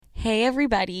Hey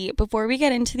everybody, before we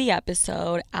get into the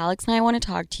episode, Alex and I want to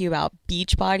talk to you about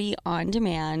Beachbody On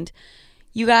Demand.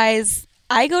 You guys,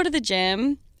 I go to the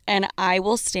gym and I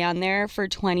will stand there for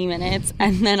 20 minutes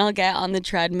and then I'll get on the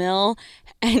treadmill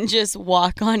and just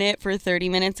walk on it for 30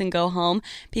 minutes and go home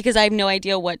because I have no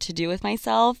idea what to do with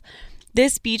myself.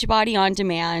 This Beachbody On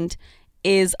Demand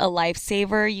is a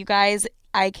lifesaver, you guys.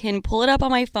 I can pull it up on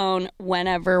my phone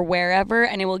whenever, wherever,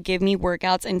 and it will give me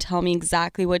workouts and tell me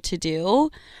exactly what to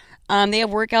do. They have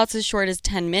workouts as short as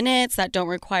 10 minutes that don't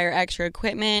require extra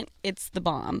equipment. It's the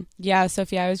bomb. Yeah,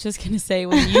 Sophia, I was just going to say,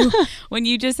 when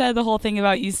you just said the whole thing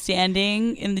about you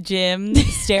standing in the gym,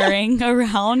 staring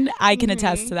around, I can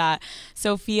attest to that.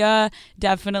 Sophia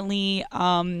definitely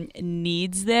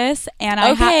needs this. And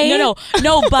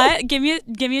but give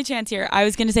me a chance here. I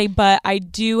was going to say, but I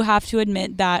do have to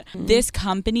admit that this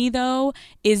company, though,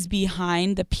 is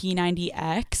behind the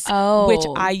P90X, which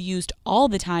I used all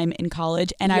the time in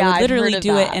college. And I would literally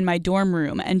do it in my dorm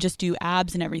room and just do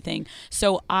abs and everything.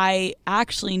 So I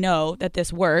actually know that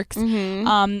this works.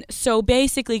 So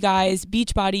basically, guys,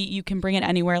 Beachbody, you can bring it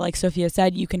anywhere. Like Sophia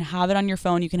said, you can have it on your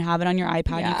phone. You can have it on your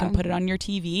iPad. You can put it on your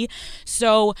TV.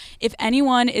 So if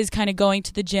anyone is kind of going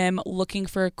to the gym looking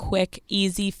for a quick,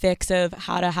 easy fix of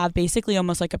how to have basically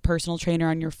almost like a personal trainer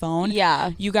on your phone,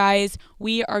 you guys,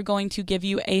 we are going to give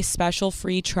you a special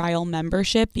free trial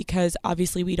membership because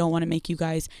obviously we don't want to make you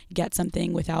guys get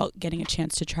something without getting a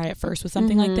chance to try it first with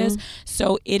something like this.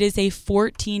 So it is a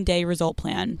 14-day result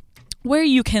plan where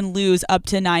you can lose up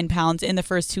to 9 pounds in the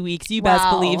first 2 weeks. You best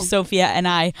believe Sophia and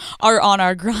I are on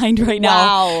our grind right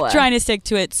now, trying to stick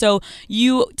to it. So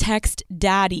you text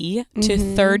daddy to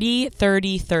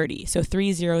 303030. So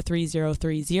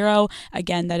 303030.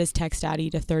 Again, that is text daddy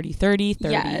to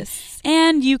 303030. Yes.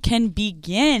 And you can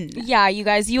begin. Yeah, you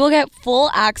guys, you will get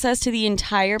full access to the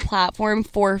entire platform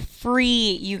for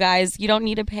free, you guys. You don't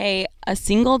need to pay a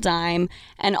single dime,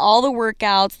 and all the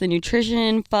workouts, the nutrition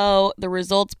info, the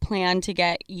results plan to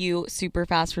get you super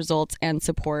fast results and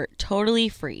support totally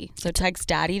free. So text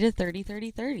daddy to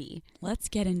 303030. Let's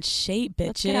get in shape,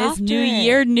 bitches. New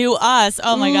year, new us.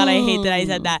 Oh my God, I hate that I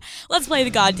said that. Let's play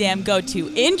the goddamn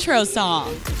go-to intro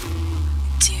song.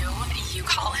 Do you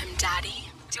call him daddy?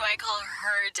 Do I call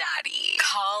her daddy?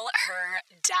 Call her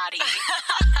daddy.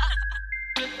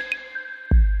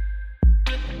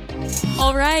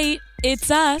 All right,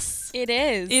 it's us. It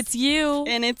is. It's you.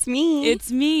 And it's me.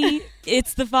 It's me.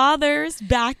 It's the fathers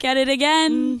back at it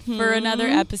again for another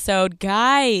episode.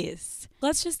 Guys,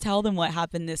 let's just tell them what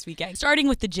happened this weekend. Starting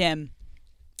with the gym.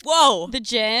 Whoa. The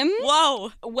gym?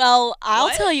 Whoa. Well, I'll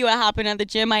tell you what happened at the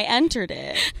gym. I entered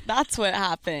it. That's what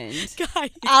happened. Guys.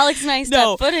 Alex and I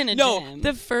stepped foot in a gym.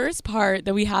 The first part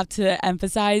that we have to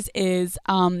emphasize is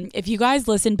if you guys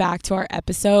listen back to our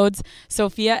episodes,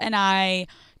 Sophia and I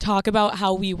talk about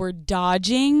how we were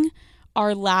dodging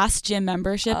our last gym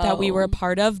membership that we were a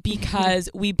part of because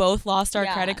we both lost our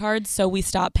credit cards, so we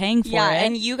stopped paying for it. Yeah,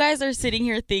 and you guys are sitting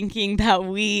here thinking that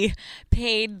we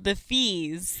paid the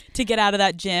fees to get out of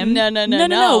that gym.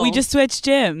 No. We just switched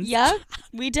gyms. Yep,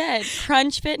 we did.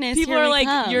 Crunch Fitness. People are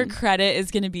like, your credit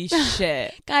is going to be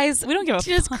shit. Guys, we don't give a fuck.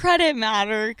 Does credit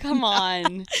matter? Come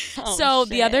on.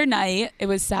 The other night, it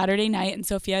was Saturday night, and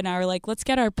Sophia and I were like, let's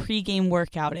get our pregame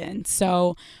workout in.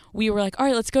 So we were like, all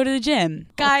right, let's go to the gym.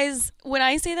 Guys, when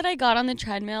I say that I got on the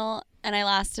treadmill and I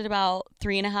lasted about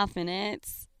 3.5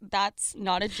 minutes, that's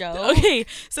not a joke. Okay,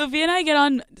 Sophia and I get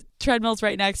on treadmills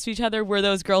right next to each other. We're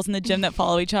those girls in the gym that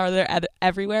follow each other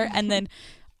everywhere. And then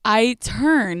I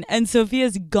turn and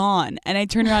Sophia's gone. And I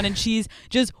turn around and she's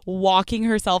just walking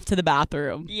herself to the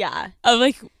bathroom. Yeah. I'm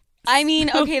like... I mean,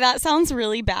 okay, that sounds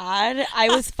really bad. I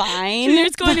was fine. She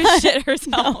was going to shit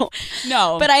herself.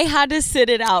 No. But I had to sit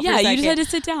it out for a second. Yeah, you just had to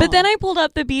sit down. But then I pulled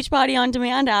up the Beachbody On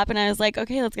Demand app and I was like,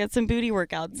 okay, let's get some booty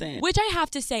workouts in. Which I have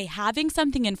to say, having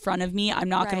something in front of me, I'm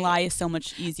not going to lie, is so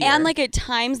much easier. And like it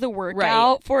times the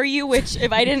workout for you, which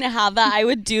if I didn't have that, I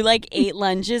would do like 8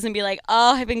 lunges and be like,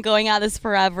 oh, I've been going at this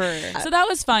forever. So that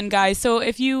was fun, guys. So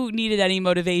if you needed any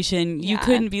motivation, you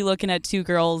couldn't be looking at two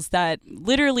girls that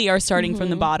literally are starting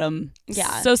from the bottom.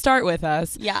 Yeah. So start with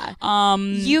us. Yeah.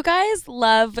 You guys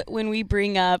love when we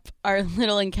bring up our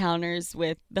little encounters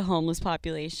with the homeless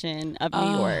population of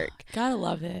New York. Gotta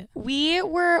love it. We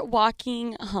were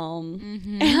walking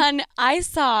home and I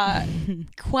saw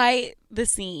quite the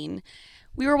scene.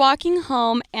 We were walking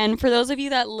home, and for those of you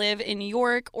that live in New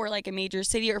York or like a major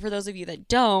city, or for those of you that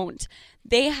don't,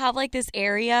 they have like this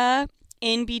area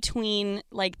in between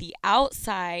like the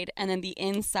outside and then the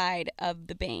inside of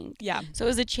the bank. Yeah. So it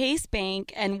was a Chase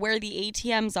Bank, and where the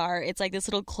ATMs are, it's like this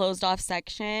little closed off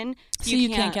section. So you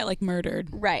can't get like murdered.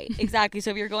 Right, exactly. So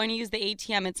if you're going to use the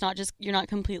ATM, it's not just, you're not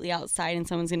completely outside and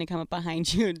someone's going to come up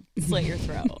behind you and slit your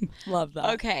throat. Love that.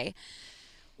 Okay.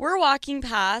 We're walking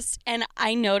past, and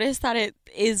I noticed that it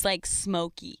is like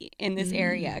smoky in this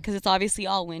area because it's obviously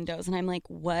all windows. And I'm like,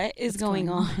 what is going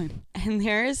on? And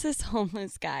there is this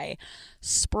homeless guy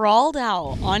sprawled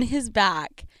out on his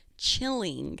back,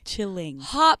 chilling,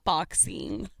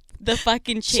 hotboxing the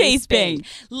fucking Chase Bank.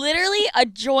 Literally a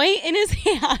joint in his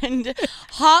hand,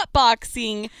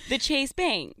 hotboxing the Chase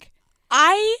Bank.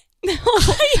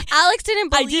 Alex didn't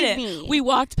believe me. We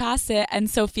walked past it, and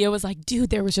Sophia was like, dude,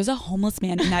 there was just a homeless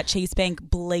man in that Chase Bank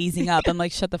blazing up. I'm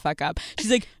like, shut the fuck up. She's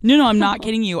like, no, I'm not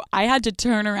kidding you. I had to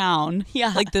turn around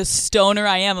like the stoner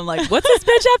I am. I'm like, what's this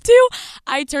bitch up to?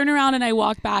 I turn around and I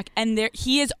walk back, and there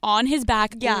he is on his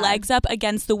back, legs up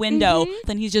against the window.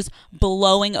 Then he's just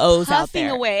blowing O's out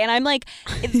there. Away. And I'm like,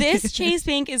 this Chase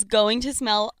Bank is going to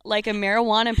smell like a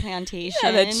marijuana plantation.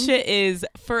 Yeah, that shit is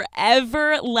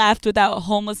forever left without a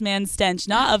homeless man stench,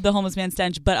 not of the homeless man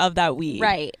stench, but of that weed.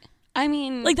 Right. I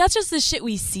mean, like, that's just the shit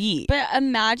we see. But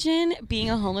imagine being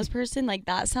a homeless person. Like,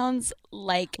 that sounds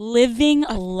like living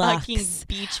a lux. fucking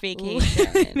beach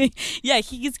vacation. Yeah,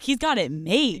 he's got it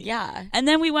made. Yeah. And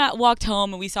then we walked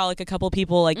home, and we saw like a couple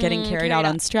people like getting carried out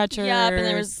on stretchers. Yeah, and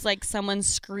there was like someone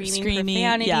screaming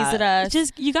profanities at us.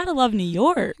 Just, you gotta love New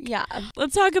York. Yeah.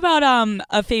 Let's talk about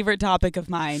a favorite topic of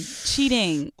mine: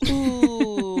 cheating.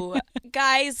 Ooh.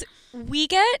 Guys, we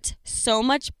get so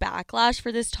much backlash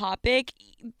for this topic.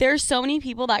 There's so many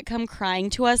people that come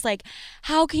crying to us like,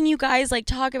 how can you guys like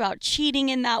talk about cheating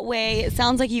in that way? It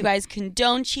sounds like you guys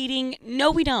condone cheating.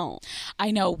 No, we don't. I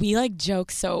know, we like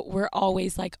joke, so we're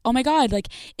always like, oh my god, like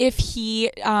if he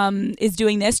is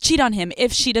doing this, cheat on him.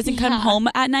 If she doesn't come home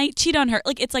at night, cheat on her.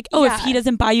 Like, it's like, oh, if he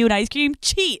doesn't buy you an ice cream,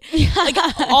 cheat. Like,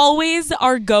 always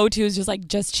our go-to is just like,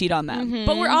 just cheat on them.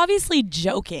 But we're obviously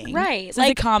joking. Right. This is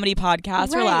a comedy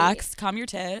podcast. Relax, calm your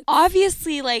tits.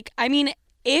 Obviously, like, I mean,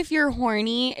 if you're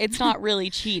horny, it's not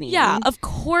really cheating. Yeah, of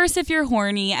course, if you're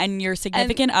horny and your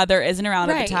significant other isn't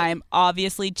around at the time,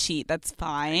 obviously cheat. That's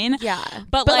fine. Yeah.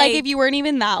 But like, if you weren't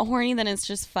even that horny, then it's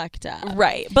just fucked up.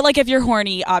 Right. But like, if you're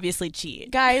horny, obviously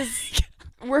cheat. Guys,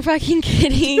 we're fucking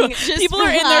kidding. Just people are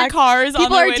in their cars.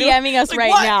 People on are DMing us like,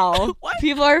 right now. What?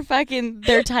 People are fucking,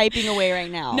 they're typing away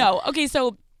right now. No. Okay,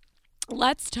 so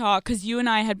let's talk, because you and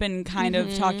I had been kind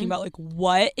of talking about like,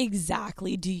 what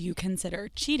exactly do you consider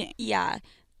cheating? Yeah.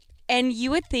 And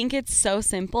you would think it's so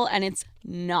simple, and it's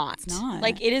not. It's not.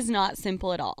 Like, it is not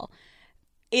simple at all.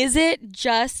 Is it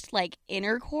just like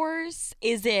intercourse?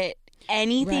 Is it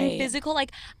anything physical?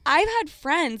 Like, I've had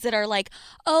friends that are like,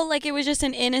 oh, like it was just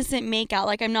an innocent makeout,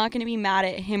 like I'm not going to be mad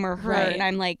at him or her. And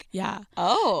I'm like,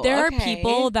 oh, there are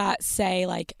people that say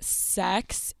like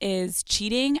sex is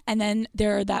cheating, and then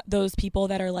there are those people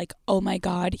that are like, oh my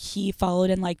god, he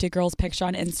followed and liked a girl's picture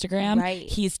on Instagram,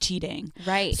 he's cheating.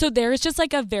 So there's just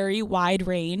like a very wide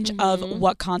range of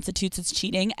what constitutes as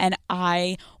cheating, and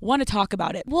I want to talk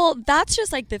about it. Well, that's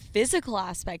just like the physical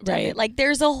aspect of it. Like,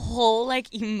 there's a whole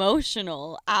like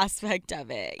emotional aspect of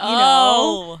it, you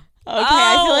know? Okay,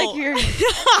 I feel like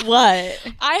you're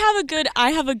what? I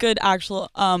have a good actual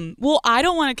well, I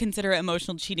don't want to consider it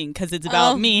emotional cheating because it's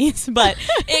about me, but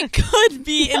it could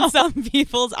be in some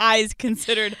people's eyes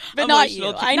considered but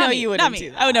emotional. Not you. I know you wouldn't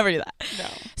do that. I would never do that. No.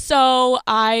 So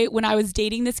when I was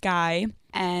dating this guy,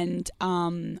 and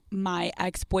my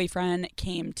ex-boyfriend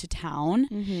came to town,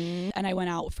 and I went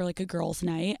out for like a girls'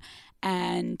 night,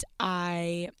 and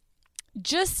I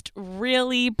just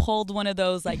really pulled one of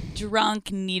those like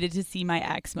drunk needed to see my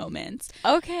ex moments.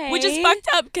 Okay. Which is fucked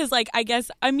up because like, I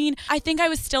think I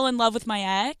was still in love with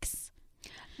my ex.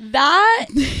 That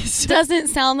doesn't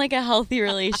sound like a healthy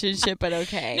relationship, but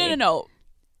okay. No.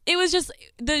 It was just,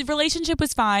 the relationship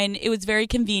was fine. It was very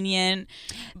convenient.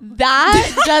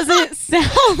 That doesn't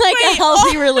sound like a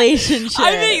healthy relationship.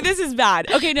 I think this is bad.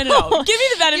 Okay, no. Give me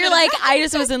the benefit. You're like, I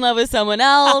just was in love with someone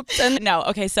else. And no,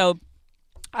 okay, so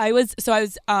I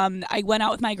went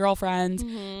out with my girlfriends,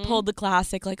 pulled the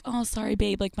classic, like, oh, sorry,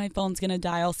 babe, like, my phone's gonna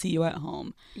die. I'll see you at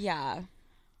home. Yeah.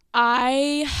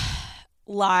 I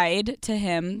lied to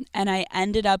him, and I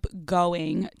ended up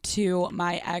going to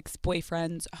my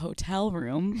ex-boyfriend's hotel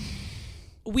room.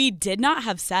 We did not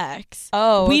have sex.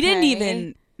 Oh, we didn't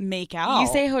even make out. You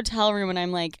say hotel room, and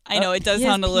I'm like, I know, it does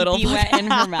sound a little wet in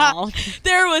her mouth.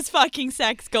 There was fucking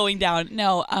sex going down.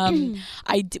 No,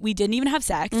 we didn't even have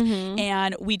sex,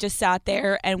 and we just sat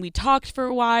there and we talked for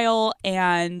a while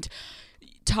and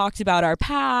talked about our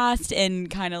past and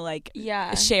kind of like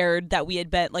Yeah. shared that we had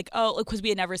been like, oh, because we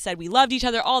had never said we loved each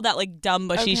other, all that like dumb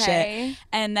bushy shit.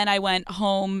 And then I went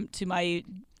home to my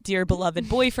dear beloved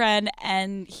boyfriend,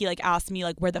 and he like asked me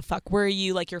like, where the fuck were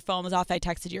you? Like, your phone was off. I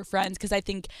texted your friends because I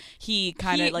think he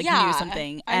kind of like knew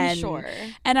something. I'm sure.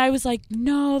 And I was like,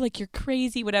 no, like, you're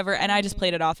crazy, whatever. And I just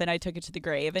played it off and I took it to the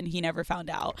grave, and he never found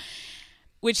out.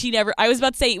 I was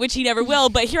about to say, which he never will,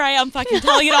 but here I am fucking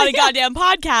telling it on a goddamn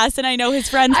podcast, and I know his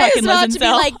friend fucking listens. I was about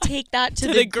to be like, take that to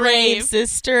the grave,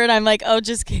 sister, and I'm like, oh,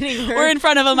 just kidding. We're in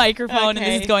front of a microphone, and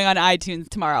this is going on iTunes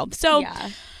tomorrow. So,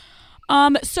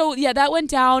 that went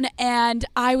down, and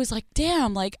I was like,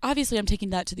 damn, like, obviously I'm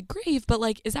taking that to the grave, but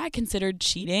like, is that considered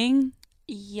cheating?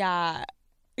 Yeah.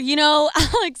 You know,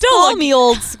 Alex, call me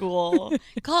old school.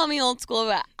 Call me old school,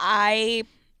 but I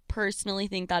personally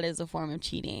think that is a form of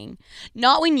cheating.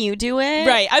 Not when you do it.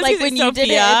 Right. I was like when you did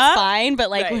it, it's fine. But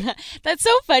like, that's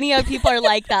so funny how people are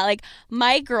like that. Like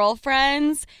my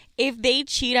girlfriends, if they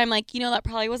cheat, I'm like, you know, that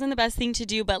probably wasn't the best thing to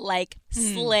do, but like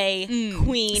slay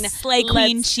queen. Slay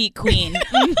queen, cheat queen.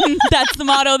 That's the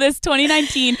motto this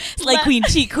 2019. Slay queen,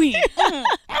 cheat queen.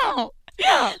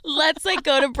 Yeah. Let's like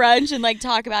go to brunch and like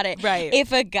talk about it. Right.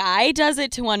 If a guy does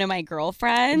it to one of my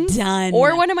girlfriends Done.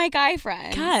 or one of my guy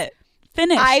friends, cut.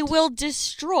 Finished. I will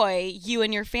destroy you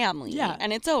and your family. Yeah.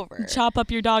 And it's over. Chop up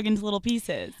your dog into little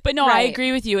pieces. But no, I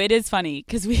agree with you. It is funny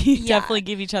because we definitely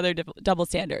give each other double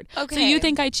standard. Okay. So you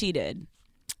think I cheated?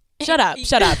 Shut up.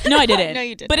 No, I didn't. No,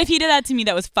 you didn't. But if he did that to me,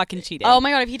 that was fucking cheating. Oh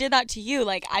my God, if he did that to you,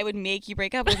 like I would make you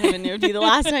break up with him and it would be the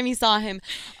last time you saw him.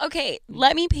 Okay,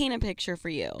 let me paint a picture for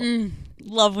you.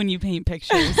 Love when you paint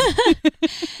pictures.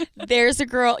 There's a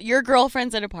girl, your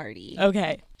girlfriend's at a party.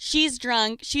 Okay. She's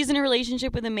drunk. She's in a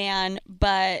relationship with a man,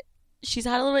 but she's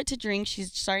had a little bit to drink.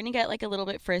 She's starting to get like a little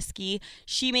bit frisky.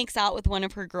 She makes out with one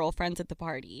of her girlfriends at the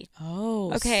party.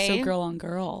 Oh, okay. So girl on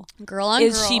girl. Girl on girl.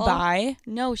 Is she bi?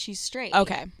 No, she's straight.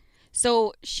 Okay.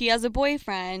 So she has a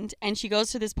boyfriend and she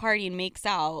goes to this party and makes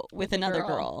out with another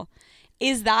girl.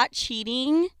 Is that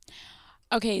cheating?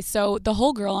 Okay, so the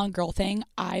whole girl on girl thing,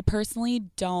 I personally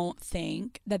don't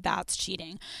think that that's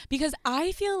cheating, because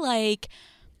I feel like,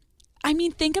 I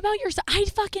mean, think about yourself. I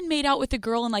fucking made out with a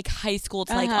girl in like high school. It's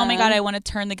like, oh my God, I want to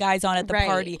turn the guys on at the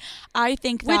party. I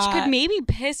think that, which could maybe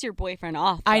piss your boyfriend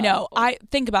off. Though. I know. I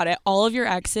think about it. All of your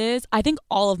exes, I think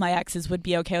all of my exes would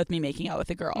be okay with me making out with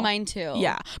a girl. Mine too.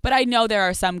 Yeah. But I know there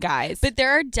are some guys. But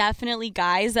there are definitely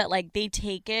guys that like they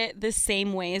take it the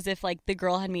same way as if like the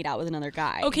girl had made out with another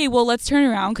guy. Okay, well, let's turn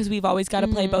around because we've always got to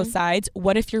play both sides.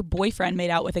 What if your boyfriend made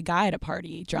out with a guy at a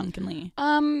party drunkenly?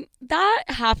 That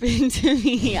happened to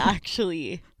me actually.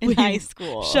 In high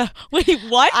school. Wait,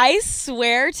 what? I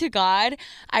swear to God,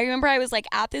 I remember I was like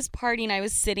at this party and I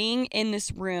was sitting in this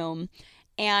room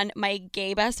and my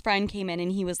gay best friend came in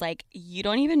and he was like, you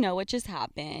don't even know what just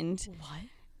happened.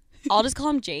 What? I'll just call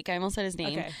him Jake. I almost said his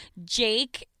name. Okay.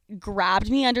 Jake grabbed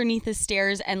me underneath the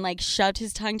stairs and like shoved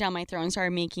his tongue down my throat and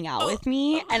started making out with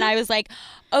me. And I was like,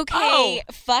 okay,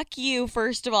 fuck you,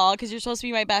 first of all, because you're supposed to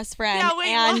be my best friend. Yeah, wait,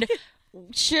 and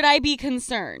should I be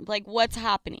concerned? Like, what's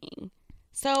happening?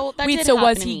 So that did so happen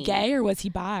was to he me. gay or was he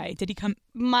bi? Did he come?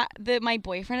 My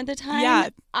boyfriend at the time. Yeah.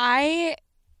 I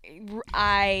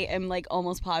am like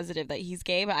almost positive that he's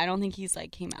gay, but I don't think he's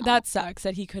like came out. That sucks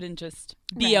that he couldn't just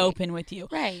be open with you.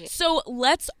 Right. So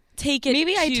let's take it.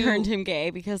 Maybe I turned him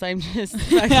gay because I'm just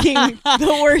fucking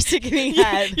the worst at giving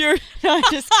head. You're no, I'm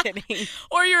just kidding.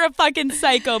 Or you're a fucking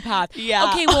psychopath. Yeah.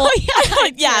 Okay. Well.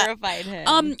 I yeah. terrified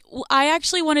him. I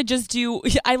actually want to just do.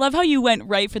 I love how you went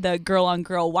right for the girl on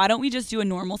girl. Why don't we just do a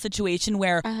normal situation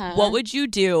where what would you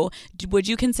do? Would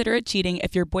you consider it cheating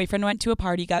if your boyfriend went to a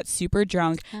party, got super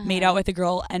drunk, made out with a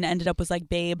girl, and ended up was like,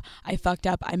 babe, I fucked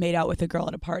up. I made out with a girl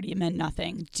at a party. It meant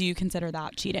nothing. Do you consider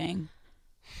that cheating?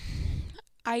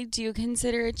 I do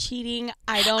consider it cheating.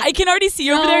 I can already see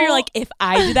you over there. You're like, if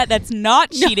I did that, that's not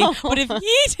cheating. No. But if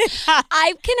he did that,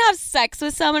 I can have sex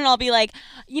with someone and I'll be like,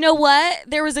 you know what?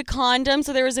 There was a condom,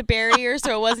 so there was a barrier,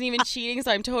 so it wasn't even cheating, so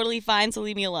I'm totally fine, so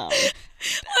leave me alone.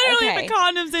 Literally, if a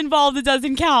condom's involved, it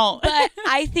doesn't count. But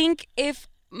I think if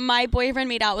my boyfriend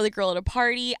made out with a girl at a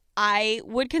party, I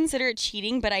would consider it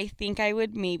cheating, but I think I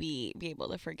would maybe be able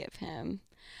to forgive him.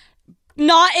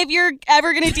 Not if you're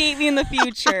ever going to date me in the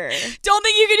future. Don't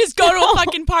think you can just go to a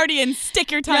fucking party and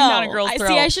stick your tongue down a girl's throat.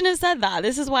 See, I shouldn't have said that.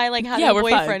 This is why like having a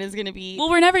boyfriend is going to be... Well,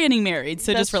 we're never getting married,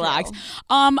 so just relax.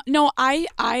 True. No, I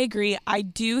agree. I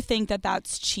do think that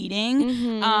that's cheating.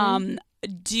 Mm-hmm.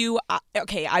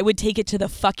 I would take it to the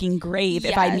fucking grave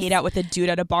if I made out with a dude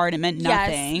at a bar and it meant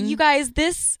nothing. Yes. You guys,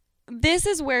 this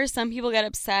is where some people get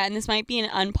upset, and this might be an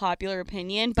unpopular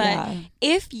opinion, but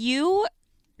if you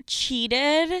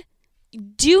cheated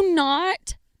do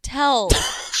not tell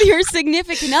your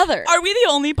significant other. Are we the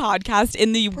only podcast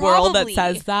in the world that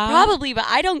says that? Probably, but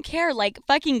I don't care. Like,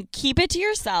 fucking keep it to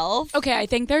yourself. Okay, I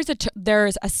think there's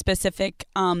a specific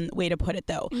way to put it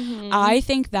though. I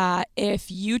think that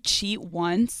if you cheat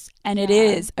once and it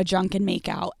is a drunken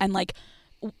makeout and like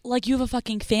you have a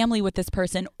fucking family with this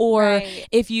person, or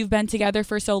if you've been together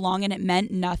for so long and it meant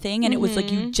nothing and it was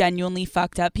like you genuinely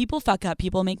fucked up. People fuck up.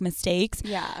 People make mistakes.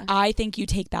 Yeah. I think you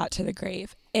take that to the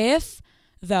grave. If,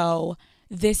 though,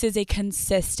 this is a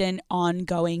consistent,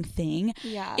 ongoing thing.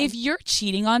 Yeah. If you're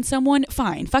cheating on someone,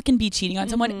 fine, fucking be cheating on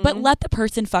someone, but let the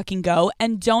person fucking go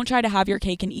and don't try to have your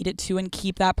cake and eat it too and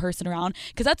keep that person around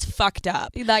because that's fucked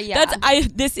up.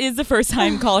 This is the first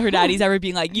time Call Her Daddy's ever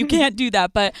being like, you can't do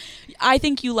that, but I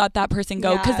think you let that person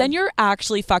go because then you're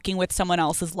actually fucking with someone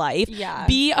else's life. Yeah.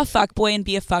 Be a fuck boy and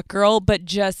be a fuck girl, but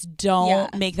just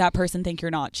don't make that person think you're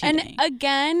not cheating. And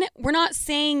again, we're not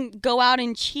saying go out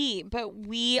and cheat, but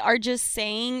we are just saying,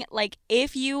 like,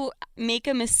 if you make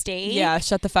a mistake,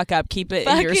 shut the fuck up, keep it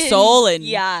in your soul. And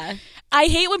I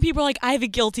hate when people are like, I have a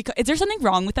guilty is there something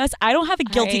wrong with us? I don't have a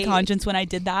guilty conscience when I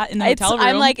did that in the hotel room.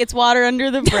 I'm like, it's water under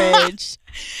the bridge.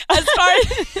 As far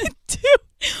as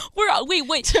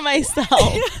wait to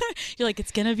myself. You're like,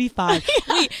 it's gonna be fine.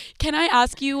 Wait, can I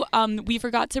ask you, we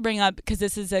forgot to bring up, because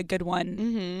this is a good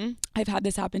one, I've had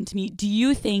this happen to me. Do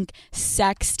you think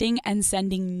sexting and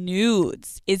sending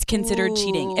nudes is considered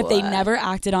cheating if they never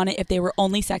acted on it, if they were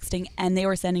only sexting and they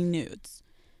were sending nudes?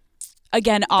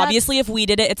 Again, obviously, if we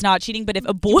did it, it's not cheating. But if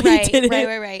a boy did it,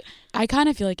 right. I kind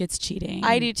of feel like it's cheating.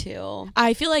 I do too.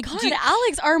 I feel like, God,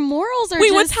 Alex, our morals are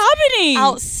what's happening?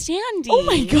 Outstanding. Oh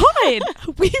my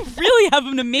God, we really have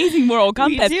an amazing moral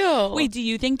compass. We do. Wait, do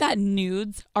you think that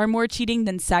nudes are more cheating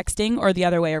than sexting, or the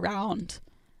other way around?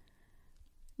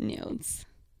 Nudes.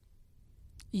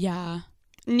 Yeah.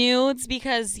 Nudes,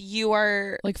 because you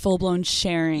are like full-blown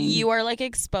sharing. You are like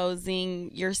exposing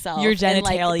yourself, your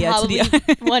genitalia, in, like, to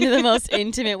the one of the most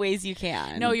intimate ways you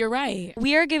can. No, you're right.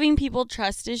 We are giving people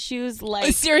trust issues.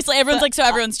 Like, seriously, everyone's like, so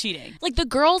everyone's cheating. Like the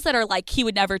girls that are like, he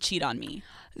would never cheat on me.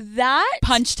 That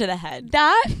punch to the head.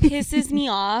 That pisses me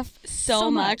off so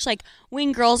much. Like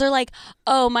when girls are like,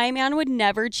 oh, my man would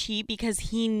never cheat because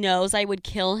he knows I would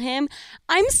kill him.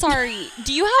 I'm sorry.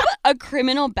 Do you have a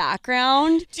criminal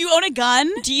background? Do you own a gun?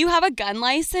 Do you have a gun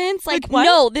license? Like what?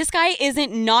 No, this guy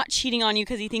isn't not cheating on you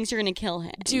because he thinks you're going to kill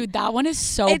him. Dude, that one is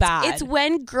so bad. It's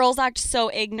when girls act so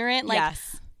ignorant. Like,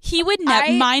 yes. He would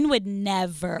never. Mine would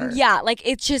never. Yeah, like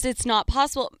it's not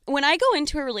possible. When I go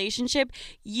into a relationship,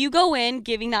 you go in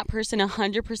giving that person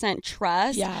 100%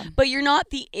 trust. Yeah. But you're not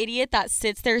the idiot that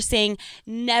sits there saying,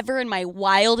 never in my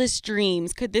wildest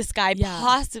dreams could this guy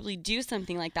possibly do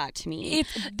something like that to me.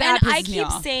 I keep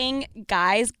saying,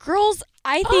 guys, girls,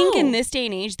 I think in this day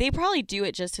and age, they probably do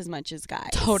it just as much as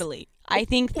guys. Totally. I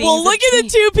think things well, look at the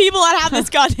two people that have this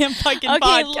goddamn fucking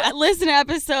podcast. Listen to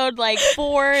episode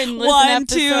 4 and listen 1,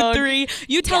 to 2, 3.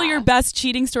 You tell your best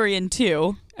cheating story in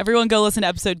 2. Everyone go listen to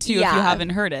episode 2 if you haven't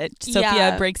heard it.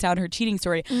 Sophia breaks down her cheating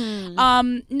story.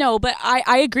 No, but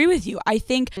I agree with you. I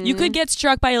think you could get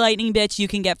struck by lightning, bitch. You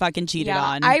can get fucking cheated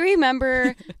on. I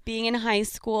remember being in high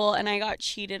school and I got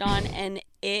cheated on and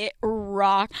it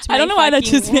rocked my I don't know why that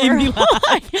just world. made me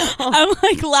laugh. I'm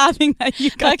like laughing that you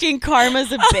got fucking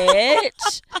karma's a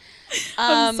bitch.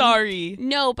 I'm sorry.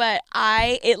 No, but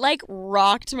it like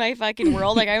rocked my fucking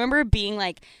world. Like I remember being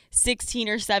like 16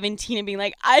 or 17 and being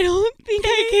like, I don't think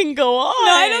I can go on.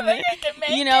 No, I don't think I can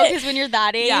make it. You know, because when you're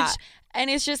that age, and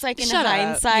it's just like in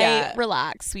hindsight,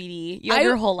 relax, sweetie. You have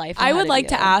your whole life. I would like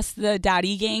to ask the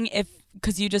daddy gang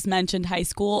because you just mentioned high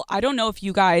school. I don't know if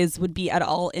you guys would be at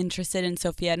all interested in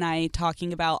Sophia and I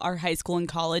talking about our high school and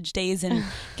college days and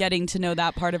getting to know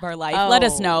that part of our life. Let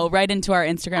us know. Right into our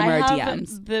Instagram or our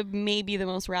DMs. Maybe the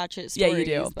most ratchet stories. Yeah,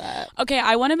 you do. But. Okay,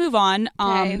 I want to move on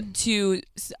to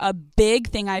a big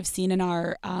thing I've seen in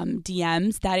our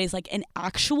DMs that is like an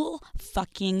actual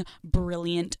fucking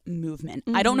brilliant movement.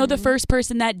 I don't know the first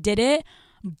person that did it,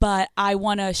 but I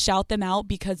want to shout them out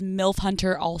because MILF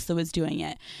Hunter also is doing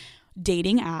it.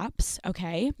 Dating apps,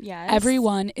 okay? Yes.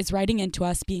 Everyone is writing into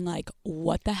us being like,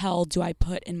 what the hell do I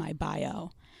put in my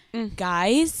bio?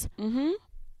 Guys,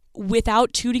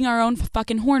 without tooting our own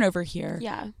fucking horn over here,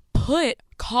 put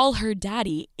Call Her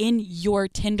Daddy in your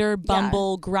Tinder,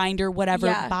 Bumble, Grindr, whatever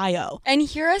bio. And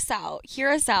hear us out.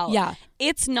 Yeah.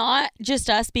 It's not just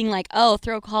us being like, oh,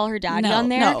 throw Call Her Daddy on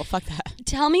there. No, fuck that.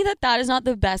 Tell me that is not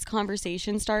the best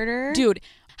conversation starter. Dude,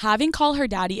 having Call Her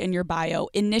Daddy in your bio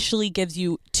initially gives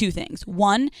you two things.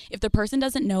 One, if the person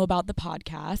doesn't know about the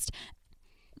podcast,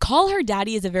 call her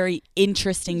daddy is a very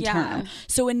interesting term.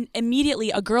 So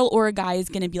immediately a girl or a guy is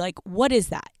going to be like, what is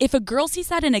that? If a girl sees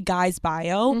that in a guy's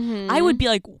bio, I would be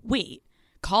like, wait,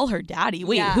 call her daddy.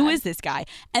 Wait, who is this guy?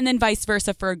 And then vice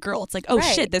versa for a girl. It's like, oh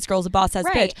shit, this girl's a boss ass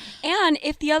bitch. And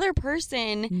if the other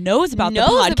person knows about the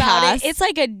podcast, it's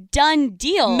like a done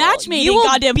deal. Matchmaking, you will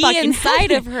goddamn be fucking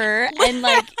inside of her, and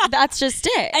like that's just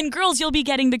it. And girls, you'll be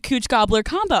getting the cooch gobbler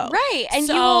combo. Right. And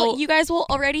you guys will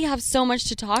already have so much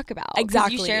to talk about.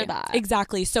 Exactly. You share that.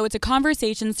 Exactly. So it's a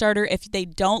conversation starter if they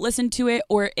don't listen to it,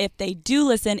 or if they do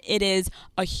listen, it is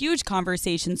a huge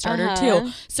conversation starter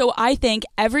too. So I think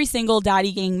every single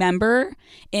Daddy Gang member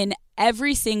in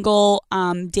every single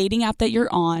dating app that you're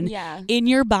on, in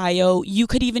your bio, you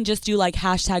could even just do like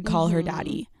hashtag call her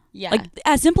daddy. Yeah. Like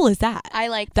as simple as that. I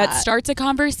like that. That starts a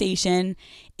conversation.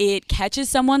 It catches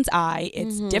someone's eye.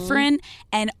 It's different.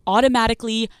 And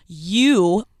automatically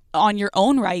you on your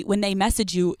own right, when they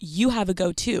message you, you have a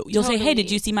go-to. You'll say, hey, did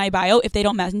you see my bio? If they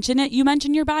don't mention it, you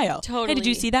mention your bio. Totally. Hey, did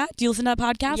you see that? Do you listen to that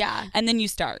podcast? Yeah. And then you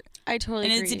start. I totally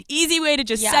agree. And it's an easy way to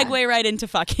just segue right into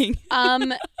fucking.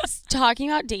 Talking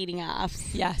about dating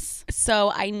apps. Yes.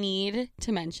 So I need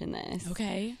to mention this.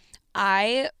 Okay.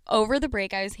 Over the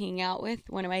break, I was hanging out with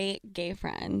one of my gay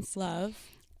friends. Love.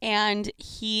 And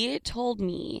he told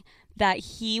me that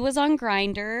he was on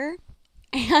Grindr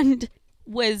and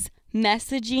was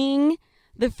messaging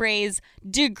the phrase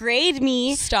degrade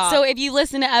me. Stop. So if you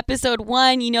listen to episode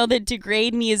 1, you know that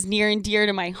degrade me is near and dear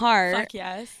to my heart. Fuck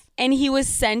yes. And he was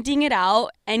sending it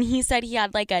out, and he said he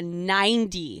had like a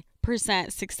 90%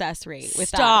 success rate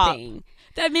with that thing.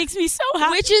 That makes me so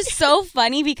happy. Which is so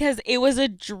funny because it was a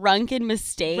drunken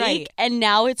mistake. Right. And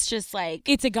now it's just like,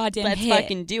 it's a goddamn let's hit.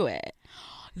 fucking do it.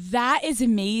 That is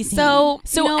amazing. So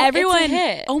everyone, it's a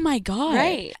hit. Oh my God.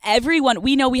 Right. Everyone,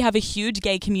 we know we have a huge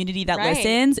gay community that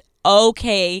listens.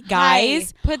 Okay,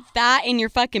 guys. Hi, put that in your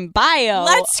fucking bio.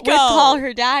 Let's go. With call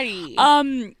her daddy.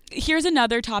 Here's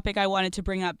another topic I wanted to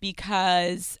bring up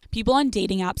because people on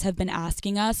dating apps have been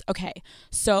asking us, okay,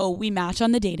 so we match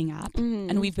on the dating app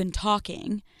and we've been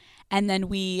talking. And then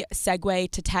we segue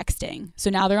to texting. So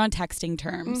now they're on texting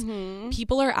terms.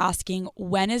 People are asking,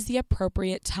 when is the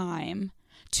appropriate time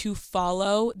to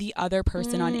follow the other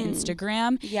person on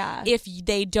Instagram if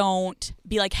they don't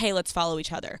be like, hey, let's follow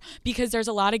each other? Because there's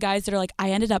a lot of guys that are like,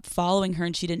 I ended up following her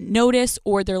and she didn't notice,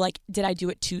 or they're like, did I do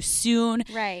it too soon?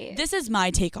 Right. This is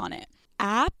my take on it.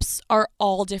 Apps are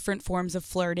all different forms of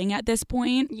flirting at this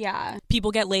point. Yeah.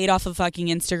 People get laid off of fucking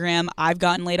Instagram. I've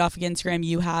gotten laid off of Instagram.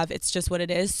 You have. It's just what it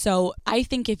is. So I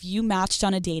think if you matched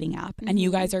on a dating app and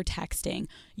you guys are texting,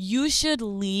 you should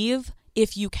leave,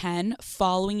 if you can,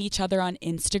 following each other on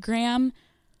Instagram.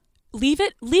 Leave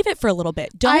it for a little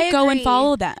bit. Don't go and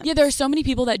follow them. Yeah, there are so many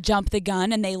people that jump the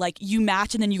gun and they like, you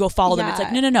match and then you go follow them. It's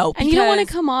like, no. And you don't want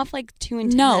to come off like too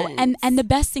intense. No, and the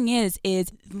best thing is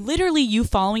literally you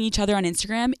following each other on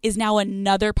Instagram is now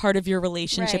another part of your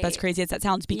relationship, as crazy as that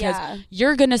sounds, because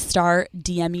you're going to start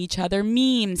DM each other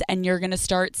memes and you're going to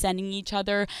start sending each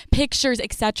other pictures,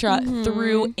 etc.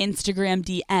 through Instagram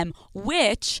DM,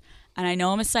 which... And I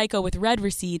know I'm a psycho with read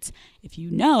receipts. If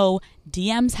you know,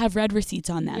 DMs have read receipts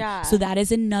on them. Yeah. So that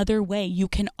is another way you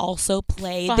can also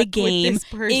play the game. With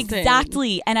this person.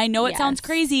 Exactly. And I know it sounds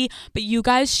crazy, but you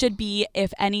guys should be,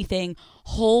 if anything,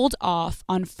 hold off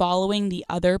on following the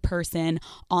other person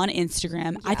on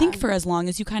Instagram. I think for as long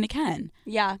as you kind of can.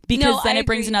 Yeah. Because then it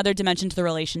brings another dimension to the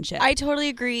relationship. I totally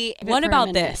agree. What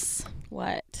about this?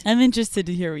 What? I'm interested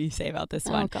to hear what you say about this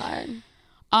one. Oh, God.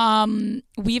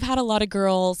 We've had a lot of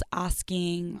girls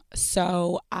asking,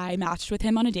 so I matched with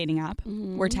him on a dating app.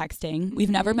 We're texting. We've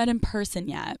never met in person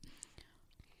yet.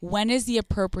 When is the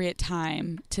appropriate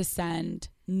time to send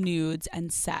nudes and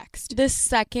sext? The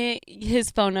second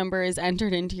his phone number is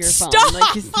entered into your phone.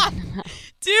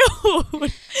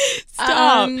 Dude,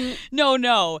 stop.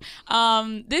 No.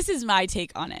 This is my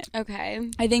take on it. Okay.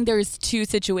 I think there's two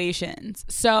situations.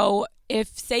 So if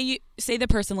say the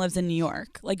person lives in New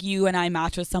York, like you and I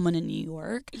match with someone in New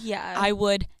York, I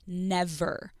would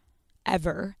never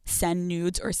ever send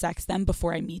nudes or sex them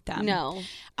before I meet them. No.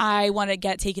 I want to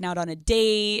get taken out on a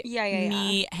date,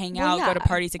 meet, hang out, go to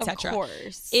parties, etc. Of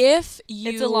course. If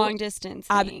you... It's a long distance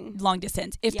thing. Long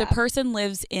distance. If the person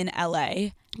lives in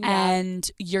LA and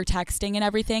you're texting and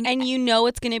everything. And you know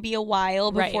it's going to be a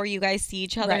while before you guys see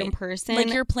each other in person.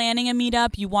 Like you're planning a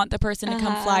meetup. You want the person to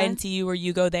come fly and see you, or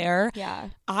you go there. Yeah.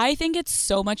 I think it's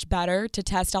so much better to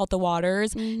test out the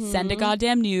waters, send a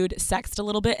goddamn nude, sext a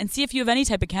little bit, and see if you have any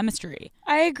type of chemistry.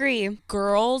 I agree.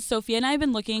 Girls, Sophia and I have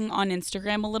been looking on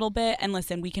Instagram a little bit, and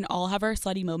listen, we can all have our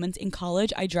slutty moments. In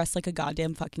college, I dressed like a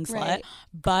goddamn fucking slut. Right.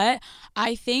 But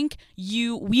I think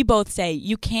we both say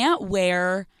you can't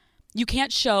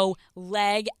show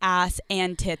leg, ass,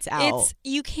 and tits out.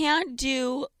 You can't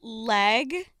do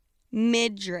leg,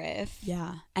 midriff.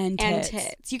 Yeah. And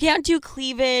tits. You can't do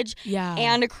cleavage Yeah.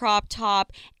 and a crop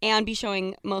top and be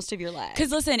showing most of your legs.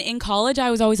 Because listen, in college,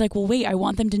 I was always like, well, wait, I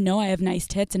want them to know I have nice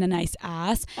tits and a nice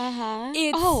ass.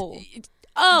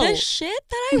 The shit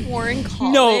that I wore in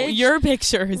college. No, your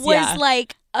pictures was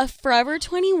like a Forever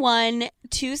 21,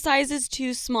 2 sizes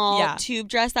too small tube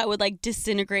dress that would like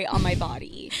disintegrate on my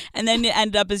body. And then it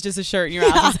ended up as just a shirt and your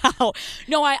ass is out.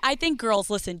 No, I think girls,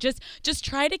 listen, just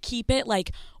try to keep it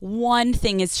like one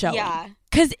thing is showing. Yeah.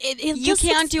 Because you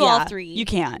can't do all three. You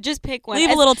can't. Just pick one. Leave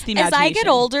a little to the imagination. As I get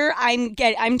older,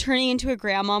 I'm turning into a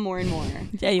grandma more and more.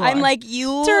 Yeah, you I'm are. like, you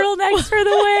turtlenecks for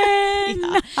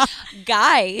the win.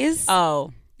 Guys.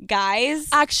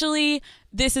 Actually,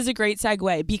 this is a great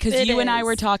segue because you and I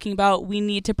were talking about we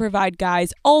need to provide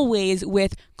guys always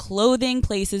with clothing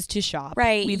places to shop.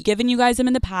 Right. We've given you guys them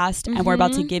in the past and we're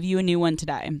about to give you a new one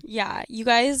today. Yeah. You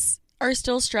guys are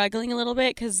still struggling a little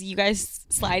bit because you guys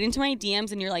slide into my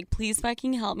DMs and you're like, please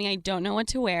fucking help me. I don't know what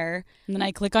to wear. And then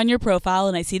I click on your profile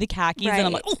and I see the khakis and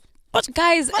I'm like, oh.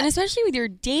 Guys, and especially with your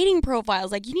dating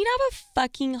profiles, like you need to have a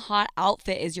fucking hot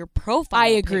outfit as your profile I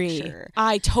agree. picture.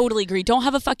 I totally agree. Don't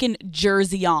have a fucking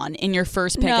jersey on in your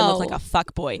first pic and look like a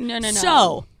fuckboy. No.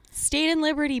 So, State and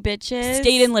Liberty, bitches.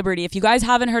 State and Liberty. If you guys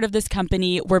haven't heard of this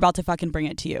company, we're about to fucking bring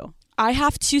it to you. I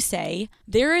have to say,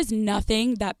 there is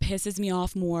nothing that pisses me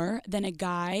off more than a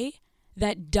guy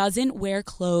that doesn't wear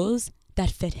clothes that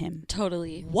fit him.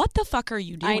 Totally. What the fuck are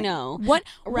you doing? I know. What?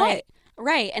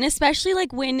 Right. And especially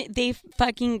like when they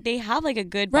have like a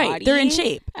good body. Right. They're in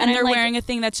shape. And they're like, wearing a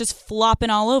thing that's just flopping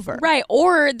all over. Right.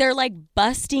 Or they're like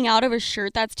busting out of a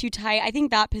shirt that's too tight. I think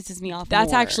that pisses me off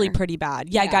That's more. actually pretty bad.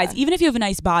 Yeah, guys, even if you have a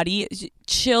nice body,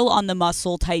 chill on the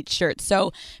muscle tight shirt.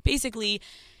 So basically,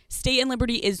 State and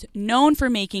Liberty is known for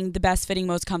making the best fitting,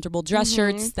 most comfortable dress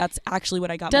shirts. That's actually what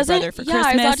I got my brother for Christmas.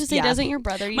 I was about to say, doesn't your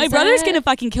brother use My brother's it? going to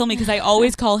fucking kill me because I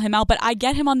always call him out, but I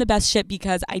get him on the best shit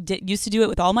because I used to do it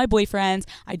with all my boyfriends.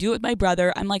 I do it with my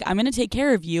brother. I'm like, I'm going to take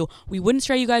care of you. We wouldn't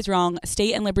stray you guys wrong.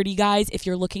 State and Liberty, guys, if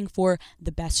you're looking for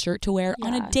the best shirt to wear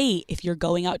on a date, if you're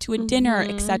going out to a dinner,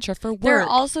 etc. for work. They're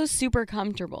also super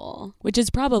comfortable. Which is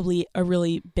probably a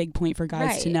really big point for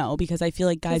guys to know because I feel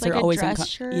like guys are always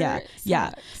uncomfortable.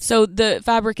 Yeah. So the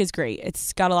fabric is great.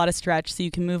 It's got a lot of stretch so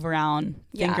you can move around,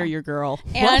 finger your girl.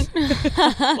 And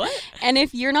what? And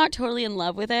if you're not totally in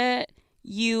love with it,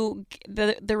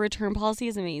 the return policy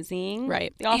is amazing.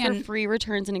 Right. They offer free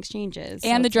returns and exchanges.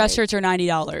 And the dress shirts are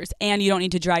 $90 and you don't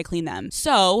need to dry clean them.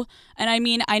 So, and I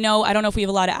mean, I don't know if we have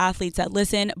a lot of athletes that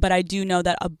listen, but I do know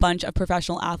that a bunch of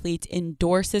professional athletes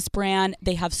endorse this brand.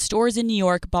 They have stores in New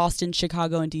York, Boston,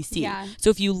 Chicago, and DC. Yeah. So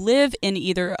if you live in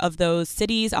either of those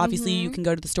cities, obviously you can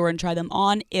go to the store and try them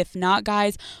on. If not,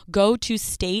 guys, go to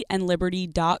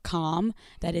stateandliberty.com.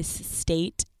 That is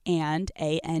state and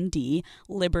AND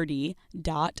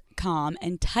liberty.com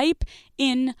and type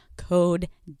in code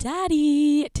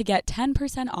DADDY to get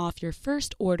 10% off your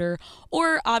first order,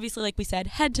 or obviously, like we said,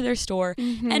 head to their store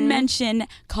and mention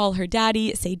call her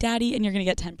daddy, say daddy, and you're gonna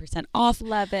get 10% off.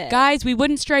 Love it. Guys, we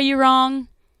wouldn't stray you wrong.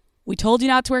 We told you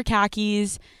not to wear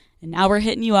khakis, and now we're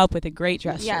hitting you up with a great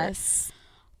dress shirt.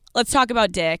 Let's talk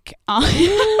about dick.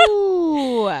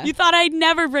 You thought I'd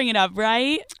never bring it up,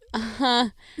 right?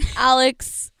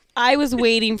 Alex, I was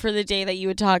waiting for the day that you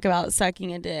would talk about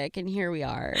sucking a dick, and here we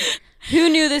are. Who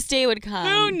knew this day would come?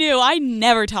 Who knew? I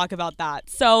never talk about that.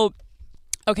 So,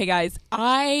 okay, guys,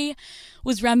 I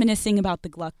was reminiscing about the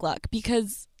Gluck Gluck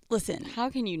because, listen. How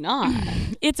can you not?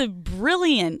 It's a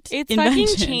brilliant It's invention.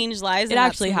 fucking changed lives. It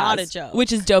actually has. Not a joke.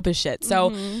 Which is dope as shit.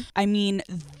 So, I mean,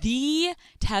 the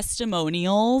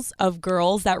testimonials of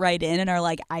girls that write in and are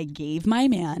like, I gave my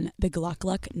man the Gluck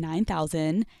Gluck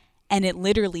 9000 and it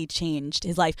literally changed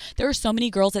his life. There are so many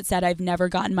girls that said, I've never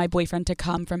gotten my boyfriend to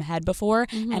come from head before,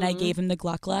 and I gave him the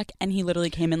Gluck Gluck, and he literally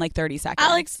came in like 30 seconds.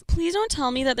 Alex, please don't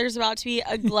tell me that there's about to be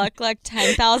a Gluck Gluck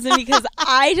 10,000 because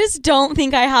I just don't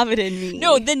think I have it in me.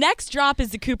 No, the next drop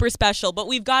is the Cooper special, but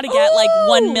we've got to get like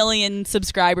 1 million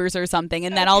subscribers or something,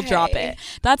 and then I'll drop it.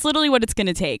 That's literally what it's going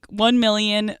to take. 1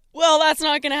 million Well, that's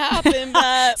not going to happen,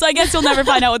 but... So I guess you'll never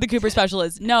find out what the Cooper special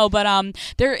is. No, but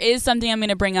there is something I'm going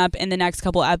to bring up in the next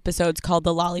couple episodes called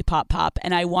the Lollipop Pop,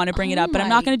 and I want to bring it up, but I'm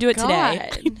not going to do it today.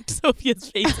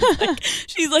 Sophia's face is like,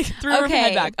 she's like threw her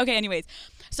head back. Okay, anyways.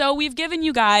 So we've given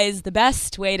you guys the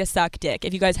best way to suck dick.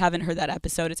 If you guys haven't heard that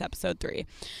episode, it's episode 3.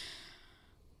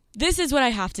 This is what I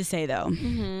have to say, though.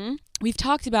 Mm-hmm. We've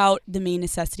talked about the main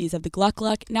necessities of the Gluck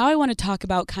Gluck. Now I want to talk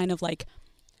about kind of like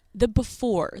the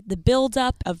before, the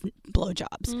build-up of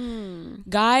blowjobs.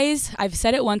 Guys, I've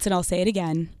said it once and I'll say it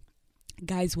again.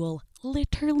 Guys will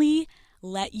literally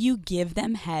let you give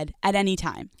them head at any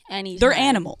time. They're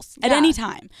animals at any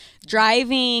time.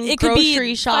 Driving, it could grocery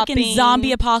be shopping, fucking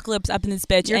zombie apocalypse up in this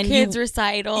bitch. Your kids'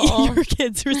 recital. Your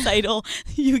kids' recital.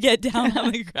 You get down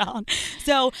on the ground.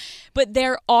 So, but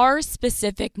there are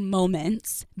specific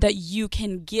moments that you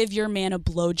can give your man a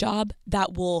blowjob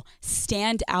that will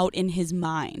stand out in his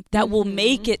mind, that will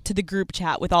make it to the group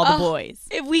chat with all the boys.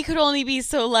 If we could only be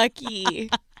so lucky.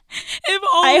 If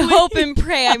only. I hope and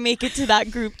pray I make it to that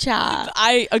group chat.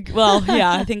 I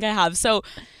think I have. So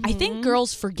I think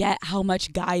girls forget how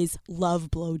much guys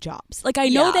love blowjobs. Like I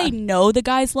know they know the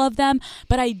guys love them,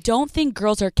 but I don't think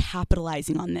girls are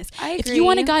capitalizing on this. I agree. If you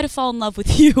want a guy to fall in love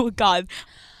with you, God,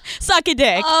 suck a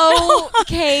dick. Oh,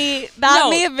 okay. That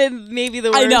may have been maybe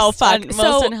the worst, I know,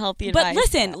 most unhealthy advice. But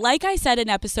listen, like I said in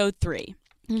episode 3,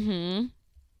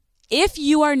 if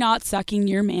you are not sucking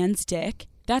your man's dick,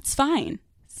 that's fine.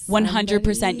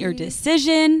 100% your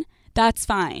decision, that's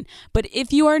fine. But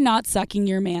if you are not sucking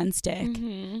your man's dick,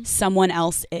 someone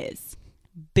else is.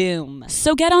 Boom.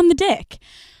 So get on the dick.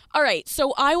 All right,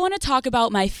 so I want to talk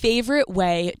about my favorite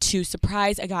way to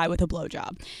surprise a guy with a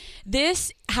blowjob.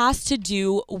 This has to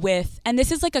do with, and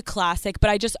this is like a classic, but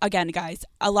I just, again, guys,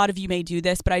 a lot of you may do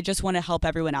this, but I just want to help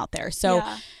everyone out there. So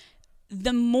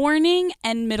the morning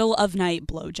and middle of night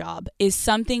blowjob is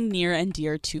something near and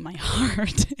dear to my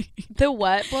heart. The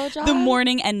what blowjob? The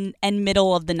morning and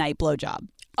middle of the night blowjob.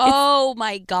 Oh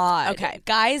my God. Okay.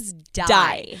 Guys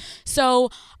die. So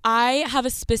I have a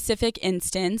specific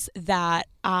instance that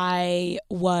I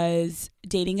was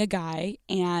dating a guy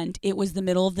and it was the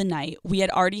middle of the night. We had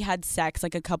already had sex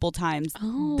like a couple times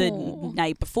the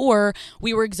night before.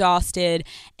 We were exhausted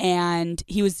and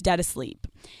he was dead asleep.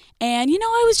 And, you know,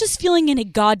 I was just feeling in a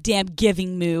goddamn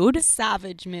giving mood.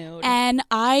 Savage mood. And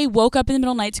I woke up in the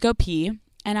middle of the night to go pee.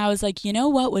 And I was like, you know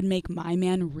what would make my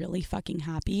man really fucking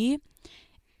happy?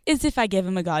 Is if I give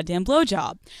him a goddamn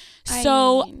blowjob.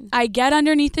 So I get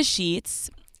underneath the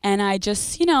sheets and I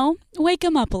just, you know, wake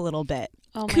him up a little bit.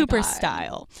 Cooper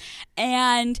style.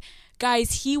 And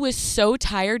guys, he was so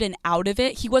tired and out of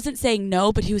it. He wasn't saying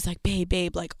no, but he was like,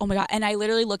 babe, like, oh my God. And I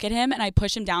literally look at him and I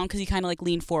push him down because he kind of like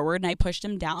leaned forward and I pushed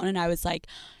him down and I was like,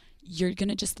 you're going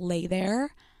to just lay there.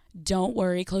 Don't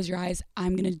worry. Close your eyes.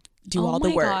 I'm going to do all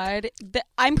the work. Oh my God.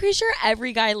 I'm pretty sure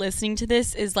every guy listening to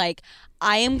this is like,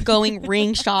 I am going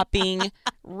ring shopping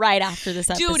right after this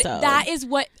episode. Dude, that is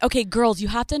what... Okay, girls, you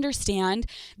have to understand.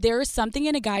 There is something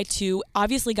in a guy too.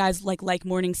 Obviously, guys like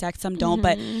morning sex. Some don't,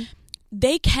 but...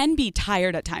 They can be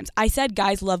tired at times. I said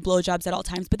guys love blowjobs at all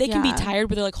times, but they can be tired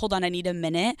where they're like, hold on, I need a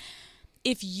minute.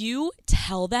 If you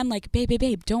tell them like,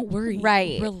 babe, don't worry.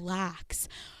 Right. Relax.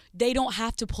 They don't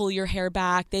have to pull your hair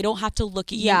back. They don't have to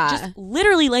look at you. Just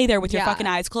literally lay there with your fucking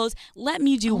eyes closed. Let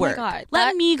me do work. My God.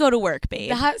 Let me go to work,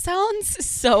 babe. That sounds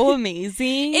so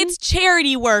amazing. It's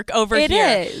charity work over here.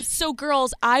 It is. So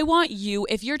girls, I want you,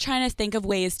 if you're trying to think of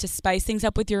ways to spice things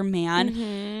up with your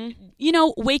man, you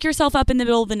know, wake yourself up in the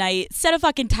middle of the night, set a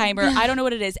fucking timer, I don't know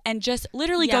what it is, and just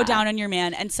literally go down on your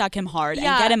man and suck him hard and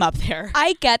get him up there.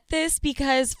 I get this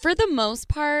because for the most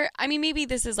part, I mean, maybe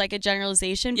this is like a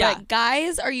generalization, but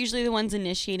guys are usually the ones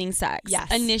initiating sex.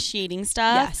 Initiating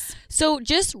stuff. So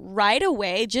just right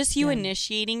away, just you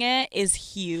initiating it is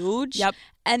huge.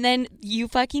 And then you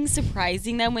fucking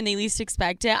surprising them when they least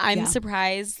expect it. I'm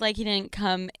surprised like he didn't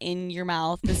come in your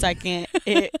mouth the second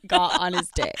it got on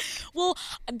his dick. Well,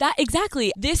 that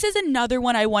exactly. This is another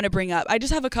one I want to bring up. I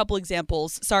just have a couple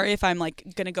examples. Sorry if I'm like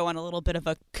going to go on a little bit of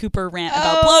a Cooper rant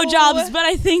about blowjobs, but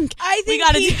I think we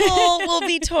gotta people will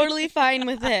be totally fine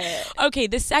with it. Okay,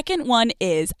 the second one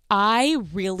is I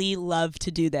really love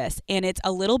to do this, and it's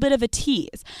a little bit of a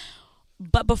tease.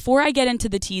 But before I get into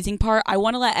the teasing part, I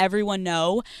want to let everyone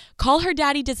know, Call Her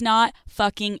Daddy does not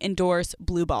fucking endorse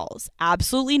blue balls.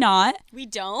 Absolutely not. We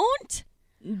don't?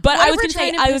 But I was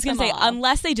going to say,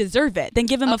 unless they deserve it, then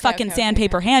give them a fucking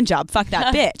sandpaper hand job. Fuck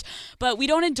that bitch. But we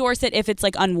don't endorse it if it's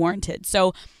like unwarranted.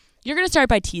 So you're going to start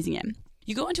by teasing him.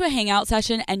 you go into a hangout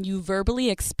session and you verbally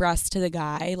express to the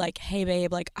guy, like, hey,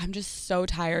 babe, like, I'm just so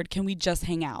tired. Can we just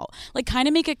hang out? Like, kind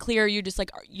of make it clear you're just,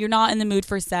 like, you're not in the mood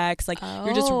for sex. Like,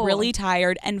 you're just really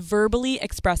tired, and verbally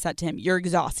express that to him. You're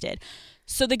exhausted.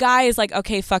 So the guy is like,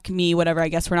 okay, fuck me, whatever. I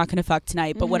guess we're not going to fuck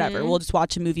tonight, but whatever. We'll just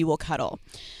watch a movie. We'll cuddle.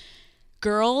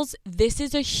 Girls, this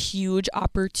is a huge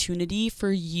opportunity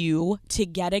for you to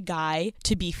get a guy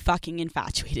to be fucking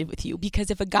infatuated with you.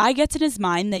 Because if a guy gets in his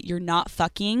mind that you're not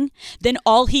fucking, then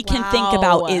all he can think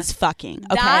about is fucking.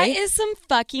 Okay? That is some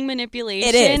fucking manipulation.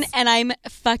 It is. And I'm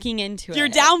fucking into it. You're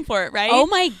down for it, right? Oh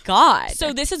my God.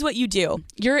 So this is what you do.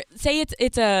 Say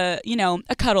it's a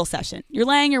cuddle session. You're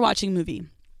laying, you're watching a movie.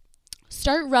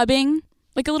 Start rubbing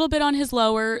like a little bit on his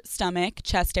lower stomach,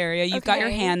 chest area. You've got your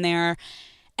hand there.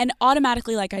 And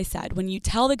automatically, like I said, when you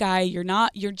tell the guy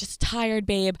you're just tired,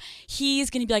 babe,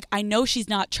 he's going to be like, I know she's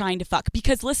not trying to fuck.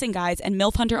 Because listen, guys, and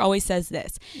MILF Hunter always says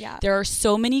this. Yeah. There are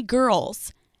so many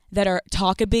girls that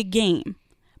talk a big game,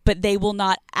 but they will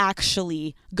not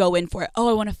actually go in for it. Oh,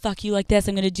 I want to fuck you like this.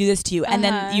 I'm going to do this to you. And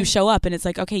then you show up and it's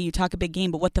like, okay, you talk a big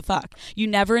game, but what the fuck? You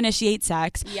never initiate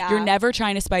sex. Yeah. You're never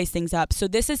trying to spice things up. So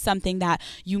this is something that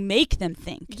you make them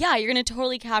think. Yeah, you're going to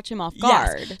totally catch him off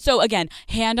guard. Yes. So again,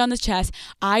 hand on the chest.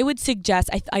 I would suggest,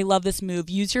 I love this move,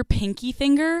 use your pinky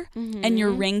finger and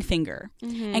your ring finger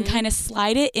and kind of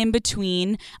slide it in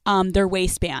between their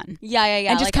waistband. Yeah.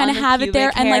 And just like kind of have it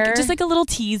there hair. and like just like a little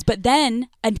tease. But then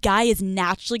a guy is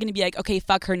naturally going to be like, okay,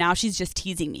 fuck her. Now she's just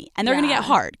teasing me. And they're going to get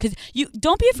hard because you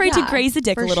don't be afraid to graze the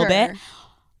dick a little bit.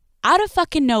 Out of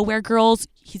fucking nowhere, girls,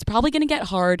 he's probably going to get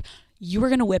hard. You are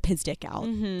going to whip his dick out.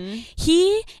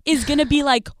 He is going to be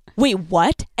like, wait,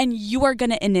 what? And you are going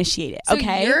to initiate it.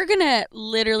 Okay. So you're going to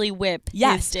literally whip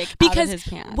his dick out of his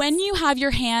pants. When you have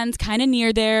your hands kind of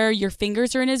near there, your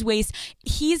fingers are in his waist,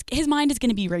 his mind is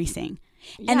going to be racing.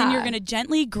 And then you're going to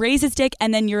gently graze his dick,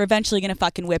 and then you're eventually going to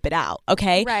fucking whip it out,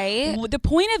 okay? Right. The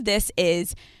point of this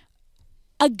is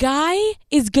a guy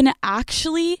is going to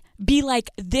actually be like,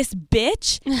 this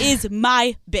bitch is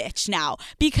my bitch now.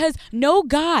 Because no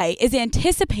guy is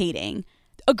anticipating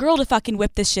a girl to fucking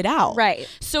whip this shit out. Right.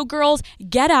 So girls,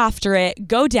 get after it,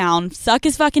 go down, suck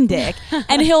his fucking dick.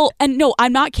 and no,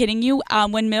 I'm not kidding you.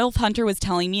 When MILF Hunter was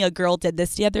telling me a girl did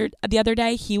this the other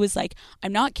day, he was like,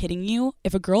 I'm not kidding you.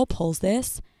 If a girl pulls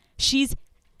this, she's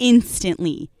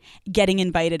instantly getting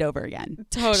invited over again.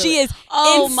 Totally. She is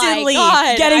instantly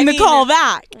getting the call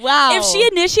back. Wow. If she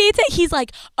initiates it, he's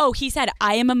like, oh, he said,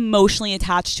 I am emotionally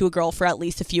attached to a girl for at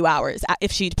least a few hours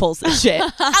if she pulls this shit.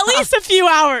 At least a few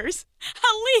hours.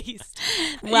 At least.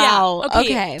 Wow. Yeah.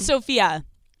 Okay. Sophia.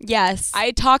 Yes.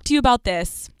 I talked to you about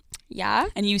this. Yeah.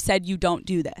 And you said you don't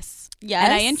do this. Yes.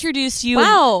 And I introduced you.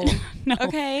 Wow. No.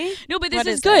 Okay. No, but this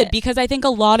is good because I think a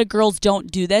lot of girls don't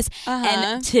do this.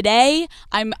 And today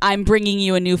I'm bringing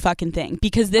you a new fucking thing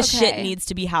because this shit needs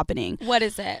to be happening. What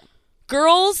is it?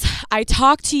 Girls, I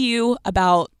talked to you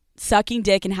about sucking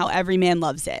dick and how every man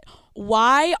loves it.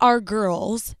 Why are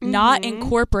girls not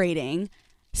incorporating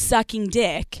sucking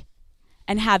dick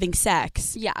and having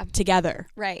sex together?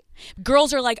 Right.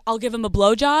 Girls are like, I'll give him a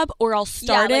blowjob or I'll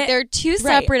start it. They're two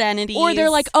separate entities. Or they're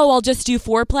like, oh, I'll just do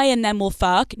foreplay and then we'll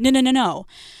fuck. No.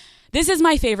 This is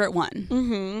my favorite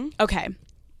one. Okay.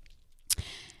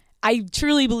 I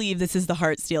truly believe this is the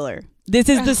heart stealer. This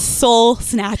is the soul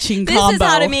snatching combo. This is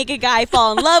how to make a guy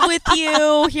fall in love with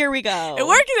you. Here we go. It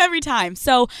works every time.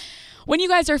 So when you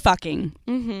guys are fucking,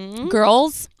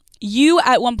 girls, you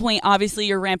at one point, obviously,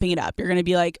 you're ramping it up. You're going to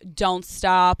be like, don't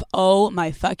stop. Oh,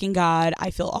 my fucking God.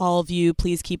 I feel all of you.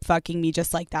 Please keep fucking me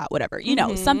just like that. Whatever. You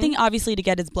know, something obviously to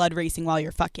get his blood racing while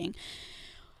you're fucking.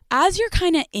 As you're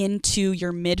kind of into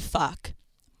your mid-fuck,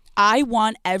 I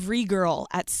want every girl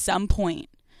at some point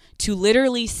to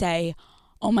literally say,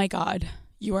 oh my God,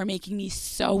 you are making me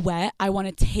so wet. I want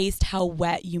to taste how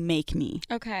wet you make me.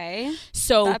 Okay.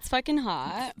 So that's fucking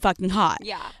hot. Fucking hot.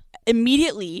 Yeah.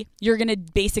 Immediately, you're going to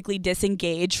basically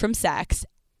disengage from sex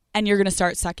and you're going to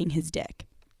start sucking his dick.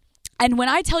 And when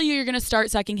I tell you you're going to start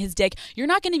sucking his dick, you're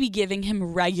not going to be giving him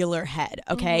regular head,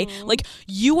 okay? Like,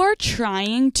 you are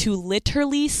trying to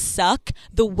literally suck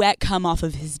the wet cum off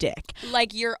of his dick.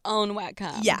 Like your own wet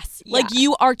cum. Yes. Yeah. Like,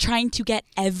 you are trying to get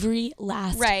every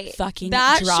last fucking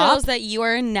that drop. That shows that you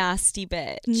are a nasty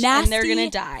bitch. Nasty and they're going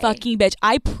to die. Fucking bitch.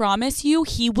 I promise you,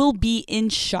 he will be in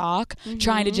shock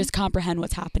trying to just comprehend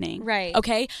what's happening. Right.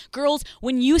 Okay? Girls,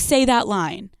 when you say that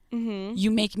line, you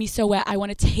make me so wet. I want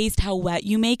to taste how wet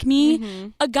you make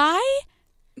me. A guy,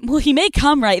 well, he may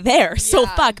come right there. So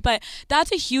fuck. But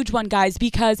that's a huge one, guys,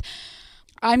 because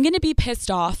I'm going to be pissed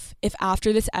off if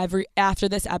after this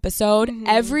episode,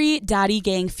 every Daddy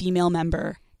Gang female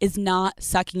member is not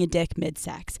sucking a dick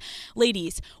mid-sex.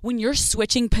 Ladies, when you're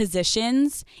switching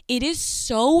positions, it is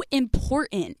so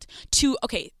important to,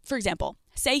 okay, for example,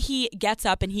 say he gets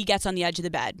up and he gets on the edge of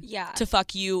the bed to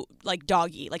fuck you like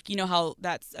doggy. Like, you know how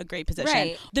that's a great position.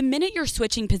 Right. The minute you're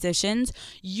switching positions,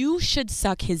 you should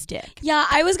suck his dick. Yeah,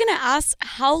 I was going to ask,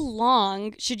 how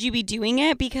long should you be doing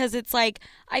it? Because it's like,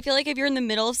 I feel like if you're in the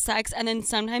middle of sex and then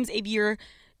sometimes if you're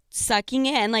sucking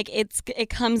it and like it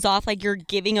comes off like you're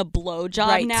giving a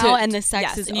blowjob now and the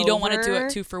sex is and you over. don't want to do it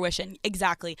to fruition.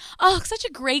 Exactly. Oh, such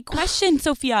a great question,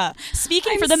 Sophia.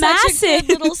 Speaking I'm for the such masses. a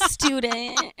good little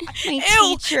student. My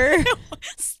teacher.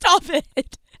 Stop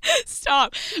it.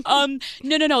 Stop.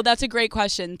 No. That's a great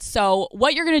question. So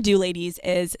what you're going to do, ladies,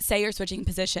 is say you're switching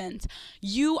positions.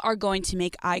 You are going to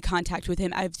make eye contact with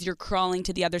him as you're crawling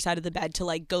to the other side of the bed to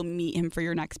like go meet him for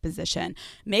your next position.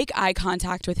 Make eye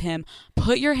contact with him.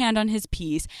 Put your hand on his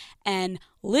piece and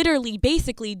literally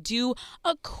basically do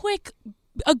a quick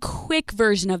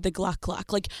version of the gluck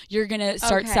gluck. Like you're going to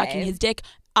start sucking his dick.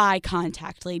 Eye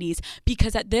contact, ladies,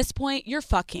 because at this point you're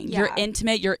fucking, you're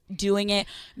intimate, you're doing it.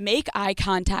 Make eye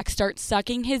contact, start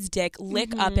sucking his dick,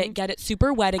 lick up it, get it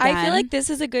super wet again. I feel like this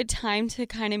is a good time to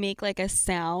kind of make like a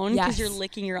sound because you're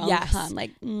licking your own cum.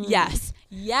 Like yes,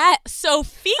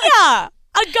 Sophia, a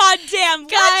goddamn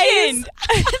legend.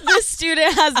 The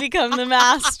student has become the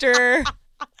master.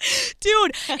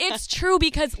 Dude, it's true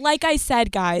because like I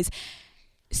said, guys,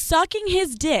 sucking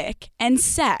his dick and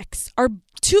sex are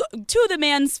two of the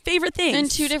man's favorite things.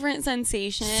 And two different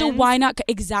sensations. So why not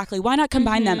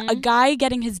combine them? A guy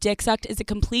getting his dick sucked is a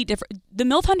complete different. The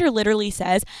MILF Hunter literally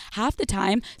says half the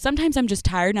time, sometimes I'm just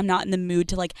tired and I'm not in the mood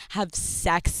to like have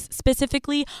sex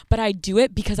specifically, but I do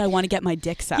it because I want to get my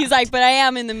dick sucked. He's like, but I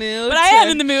am in the mood. But I am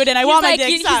in the mood and I want my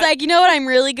dick sucked. He's like, you know what I'm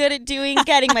really good at doing?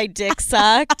 Getting my dick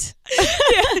sucked.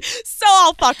 So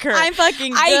I'll fuck her. I'm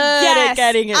fucking good at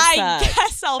getting it sucked. I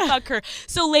guess I'll fuck her.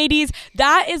 So ladies,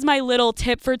 that is my little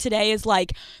tip for today is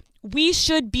like, we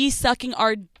should be sucking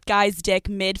our guy's dick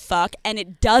mid-fuck, and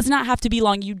it does not have to be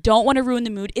long. You don't want to ruin the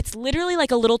mood. It's literally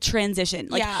like a little transition.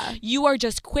 Like you are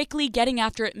just quickly getting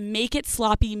after it, make it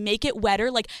sloppy, make it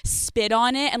wetter, like spit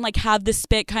on it and like have the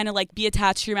spit kind of like be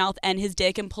attached to your mouth and his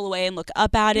dick and pull away and look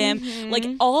up at him. Like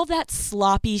all that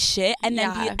sloppy shit, and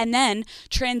then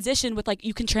transition with like,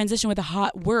 you can transition with a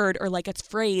hot word or like a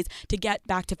phrase to get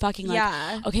back to fucking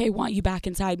like, okay, I want you back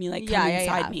inside me, like come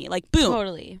inside me. Like boom.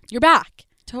 Totally. You're back.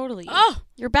 Totally. Oh,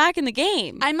 you're back in the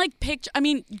game. I'm like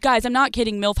guys, I'm not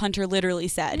kidding. MILF Hunter literally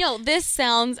said. No, this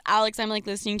sounds, Alex, I'm like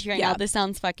listening to you right now. This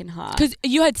sounds fucking hot. Because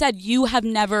you had said you have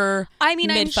never. I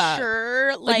mean, I'm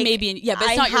sure. Like maybe, but it's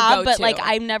I not your have, go-to. but like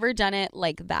I've never done it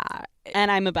like that. And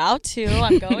I'm about to.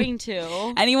 I'm going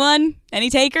to. Anyone? Any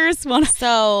takers?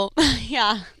 So,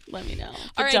 yeah, let me know.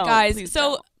 All right, guys.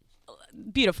 So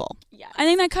beautiful. Yeah. I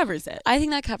think that covers it.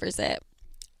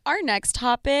 Our next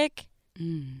topic.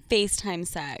 FaceTime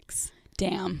sex.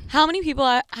 Damn. How many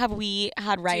people have we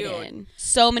had write in?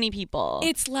 So many people.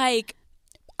 It's like,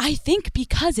 I think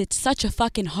because it's such a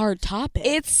fucking hard topic.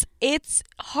 It's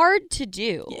hard to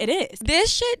do. It is.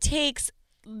 This shit takes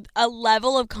a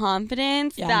level of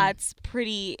confidence that's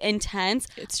pretty intense.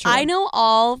 It's true. I know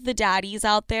all the daddies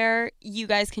out there, you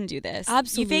guys can do this.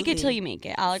 Absolutely. You fake it till you make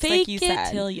it, Alex, fake like you said. Fake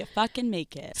it till you fucking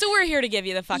make it. So we're here to give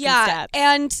you the fucking steps.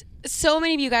 And so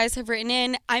many of you guys have written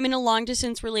in, I'm in a long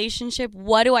distance relationship.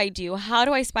 What do I do? How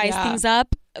do I spice things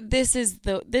up? This is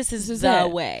the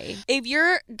way. If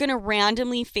you're gonna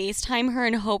randomly FaceTime her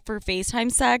and hope for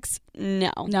FaceTime sex,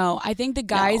 no. I think the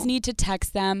guys need to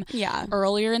text them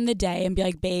earlier in the day and be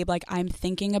like, babe, like I'm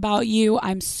thinking about you.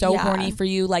 I'm so horny for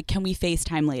you. Like, can we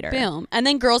FaceTime later? Boom. And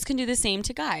then girls can do the same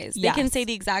to guys. They can say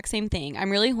the exact same thing. I'm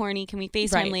really horny. Can we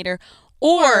FaceTime later?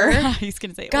 Or he's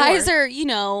gonna say guys are,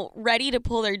 ready to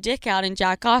pull their dick out and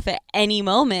jack off at any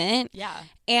moment. Yeah.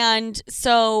 And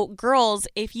so girls,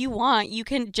 if you want, you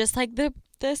can just like the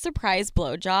surprise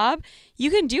blowjob, you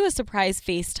can do a surprise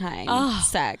FaceTime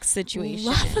sex situation.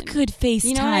 Love a good FaceTime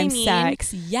you know what I mean?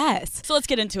 sex. Yes. So let's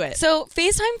get into it. So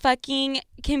FaceTime fucking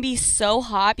can be so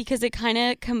hot because it kind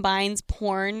of combines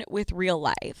porn with real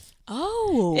life.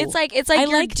 Oh. It's like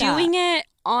you're doing it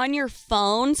on your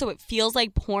phone, so it feels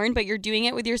like porn, but you're doing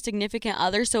it with your significant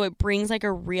other, so it brings like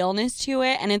a realness to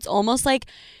it, and it's almost like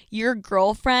your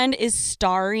girlfriend is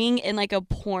starring in like a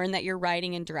porn that you're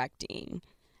writing and directing.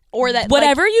 Or that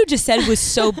whatever you just said was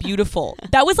so beautiful.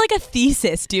 That was like a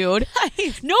thesis, dude.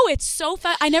 No, it's so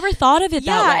fun. I never thought of it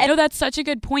that way. No, that's such a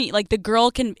good point. Like the girl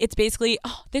can, it's basically,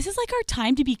 this is like our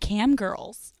time to be cam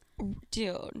girls.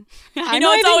 dude. I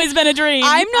know it's always been a dream.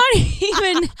 I'm not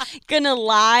even gonna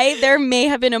lie. There may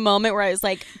have been a moment where I was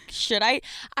like, should I?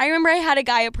 I remember I had a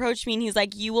guy approach me and he's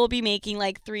like, you will be making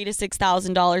like $3,000 to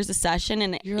 $6,000 a session,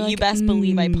 and You're you like, best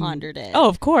believe I pondered it. Oh,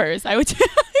 of course. I would.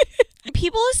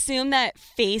 People assume that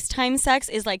FaceTime sex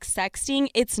is like sexting.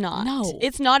 It's not. No.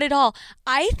 It's not at all.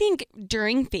 I think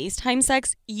during FaceTime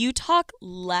sex, you talk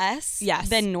less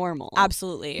than normal.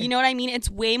 Absolutely. You know what I mean? It's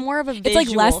way more of a visual It's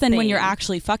like less than when thing. you're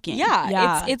actually fucking.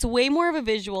 Yeah. It's way more of a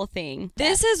visual thing.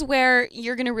 This is where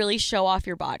you're going to really show off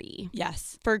your body.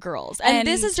 Yes. For girls. And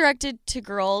this is directed to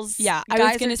girls. Yeah. I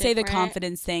was going to say the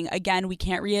confidence thing. Again, we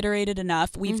can't reiterate it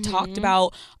enough. We've talked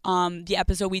about the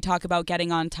episode we talk about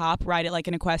getting on top, ride it like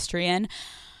an equestrian.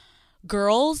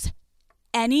 Girls,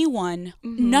 anyone,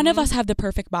 none of us have the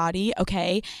perfect body,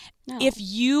 okay? No. If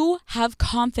you have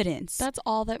confidence, that's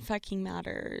all that fucking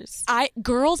matters. I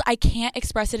can't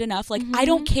express it enough. Like, I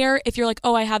don't care if you're like,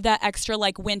 oh, I have that extra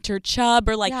like winter chub,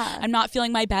 or like I'm not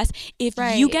feeling my best. If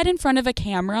you get in front of a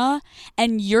camera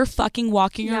and you're fucking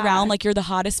walking around like you're the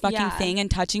hottest fucking thing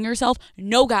and touching yourself,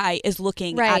 no guy is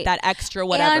looking at that extra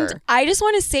whatever. And I just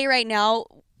want to say right now,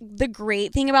 the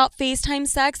great thing about FaceTime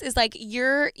sex is like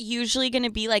you're usually going to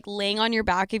be like laying on your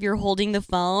back if you're holding the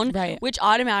phone, which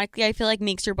automatically I feel like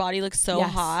makes your body look so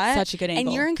hot. Such a good angle.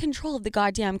 And you're in control of the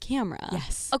goddamn camera.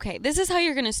 Yes. Okay, this is how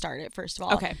you're going to start it, first of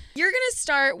all. Okay. You're going to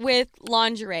start with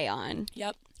lingerie on.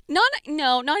 Yep.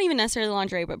 Not even necessarily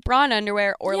lingerie, but bra and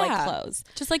underwear or like clothes.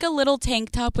 Just like a little tank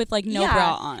top with like no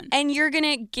bra on. And you're going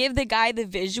to give the guy the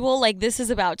visual like this is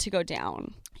about to go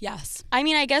down. Yes. I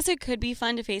mean, I guess it could be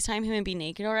fun to FaceTime him and be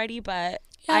naked already, but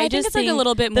I just think it's like a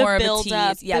little bit more of a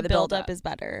tease. Yeah, the build-up is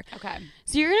better. Okay.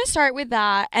 So you're going to start with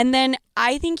that, and then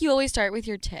I think you always start with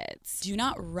your tits. Do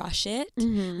not rush it.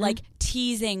 Like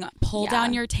teasing, pull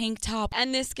down your tank top.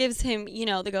 And this gives him,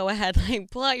 the go-ahead, like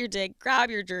pull out your dick,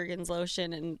 grab your Jergens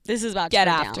lotion, and this is about to get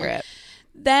go after down. it.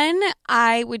 Then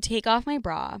I would take off my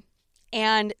bra.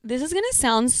 And this is going to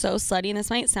sound so slutty, and this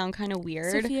might sound kind of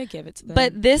weird. Sophia, give it to them.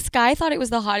 But this guy thought it was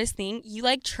the hottest thing. You,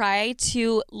 like, try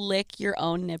to lick your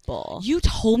own nipple. You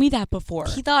told me that before.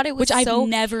 He thought it was Which I've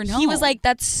never known. He was like,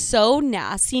 that's so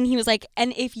nasty. And he was like,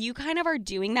 and if you kind of are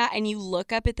doing that and you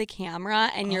look up at the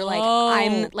camera and you're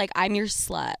I'm your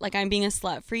slut. Like, I'm being a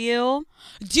slut for you.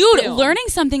 Dude, learning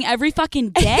something every fucking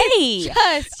day.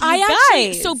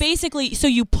 So basically,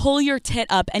 you pull your tit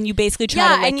up and you basically try to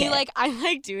lick it. Yeah, and you I'm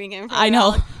like doing it. I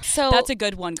know. So that's a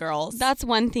good one, girls. That's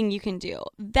one thing you can do.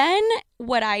 Then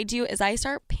what I do is I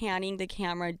start panning the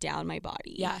camera down my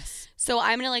body. Yes. So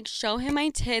I'm going to like show him my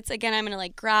tits. Again, I'm going to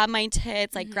like grab my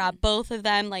tits, like grab both of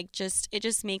them. Like it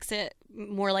just makes it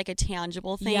more like a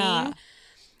tangible thing. Yeah.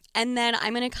 And then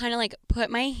I'm going to kind of like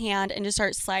put my hand and just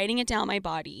start sliding it down my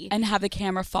body. And have the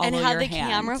camera follow your hand. And have the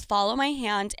camera follow my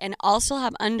hand. And I'll still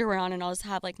have underwear on, and I'll just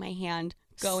have like my hand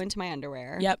go into my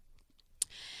underwear. Yep.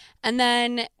 And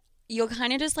then you'll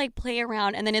kind of just like play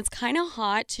around, and then it's kind of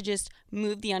hot to just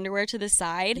move the underwear to the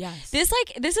side. Yes.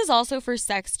 This is also for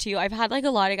sex too. I've had like a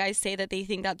lot of guys say that they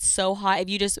think that's so hot if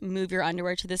you just move your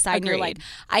underwear to the side. Agreed. And you're like,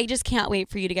 I just can't wait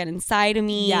for you to get inside of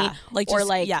me. Yeah.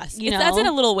 Yes. That's in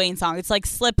a Lil Wayne song. It's like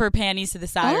slip her panties to the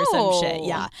side or some shit.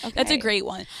 Yeah. Okay. That's a great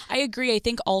one. I agree. I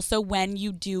think also when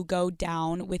you do go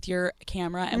down with your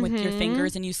camera and with your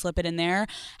fingers and you slip it in there,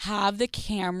 have the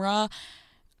camera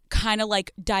kind of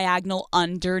like diagonal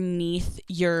underneath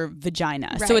your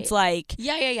vagina. Right. So it's like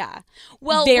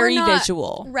well, very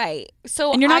visual. Right.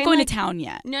 So and you're not going to town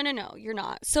yet. No, you're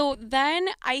not. So then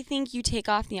I think you take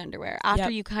off the underwear after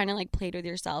you kind of like played with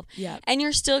yourself. Yeah. And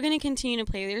you're still going to continue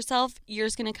to play with yourself. You're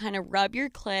just going to kind of rub your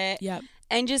clit. Yep.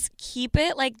 And just keep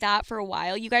it like that for a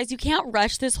while. You guys, you can't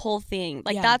rush this whole thing.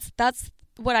 Like that's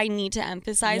what I need to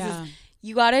emphasize is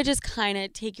you got to just kind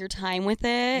of take your time with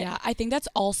it. Yeah, I think that's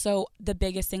also the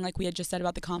biggest thing, like we had just said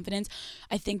about the confidence.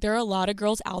 I think there are a lot of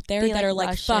girls out there that are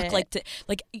like, fuck,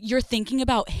 like you're thinking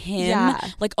about him.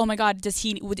 Yeah. Like, oh my God, is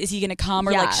he going to come?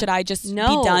 Or like, should I just be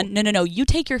done? No. You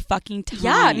take your fucking time.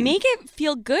 Yeah, make it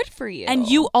feel good for you. And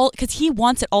because he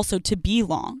wants it also to be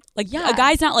long. Like, a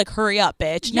guy's not like, hurry up,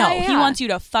 bitch. No, he wants you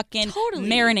to fucking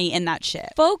marinate in that shit.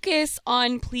 Focus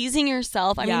on pleasing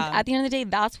yourself. I mean, at the end of the day,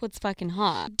 that's what's fucking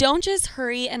hot. Don't just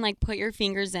hurry and like put your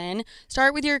fingers in.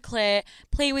 Start with your clit,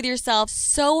 play with yourself.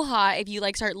 So hot if you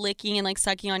like start licking and like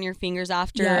sucking on your fingers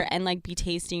after and like be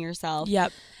tasting yourself.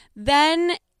 Yep.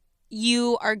 Then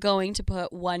you are going to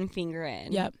put one finger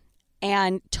in. Yep.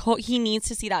 And he needs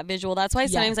to see that visual. That's why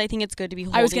sometimes I think it's good to be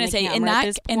holding I was going to say, in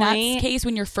that case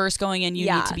when you're first going in,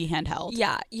 you need to be handheld.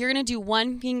 Yeah. You're going to do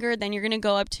one finger, then you're going to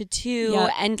go up to two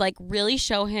and like really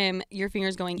show him your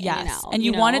fingers going in and out. And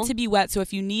you want it to be wet. So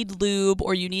if you need lube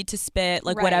or you need to spit,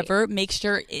 like whatever, make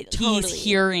sure he's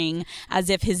hearing as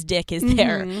if his dick is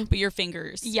there, but your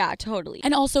fingers. Yeah, totally.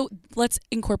 And also, let's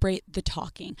incorporate the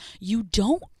talking. You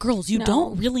don't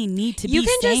really need to be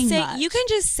saying much. You can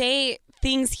just say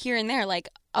things here and there, like,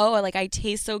 oh, like I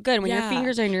taste so good when your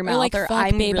fingers are in your mouth, like, or fuck,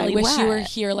 I'm babe, really I wish wet. you were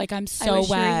here, like I'm so I wish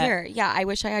wet. you were here. Yeah, I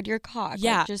wish I had your cock.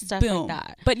 Yeah, like, just stuff boom. like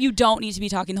that. But you don't need to be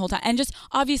talking the whole time, and just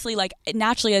obviously, like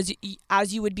naturally,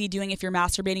 as you would be doing if you're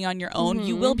masturbating on your own,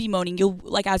 you will be moaning. You'll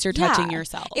like as you're touching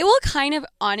yourself. It will kind of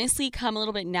honestly come a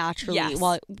little bit naturally. Yes.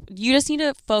 Well, you just need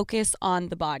to focus on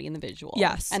the body and the visual.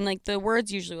 Yes, and like the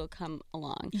words usually will come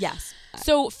along. Yes.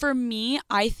 So for me,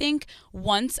 I think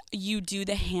once you do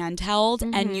the handheld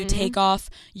and you take off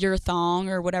your thong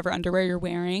or whatever underwear you're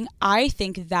wearing, I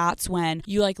think that's when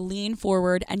you like lean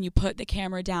forward and you put the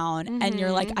camera down and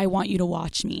you're like, I want you to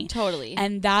watch me. Totally.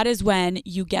 And that is when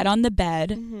you get on the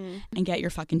bed and get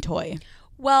your fucking toy.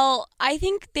 Well, I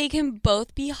think they can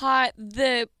both be hot.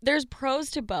 There's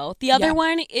pros to both. The other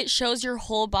one, it shows your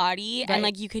whole body and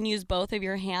like you can use both of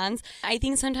your hands. I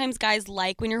think sometimes guys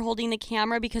like when you're holding the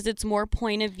camera because it's more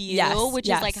point of view, which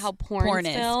is like how porn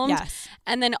is filmed. Yes.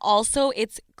 And then also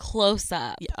it's close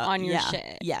up on your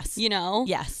shit. Yes. You know?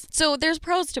 Yes. So there's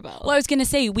pros to both. Well, I was going to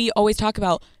say, we always talk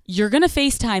about you're going to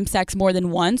FaceTime sex more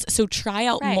than once, so try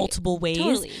out multiple ways.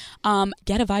 Totally.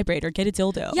 Get a vibrator, get a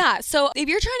dildo. Yeah, so if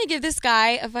you're trying to give this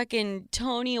guy a fucking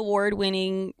Tony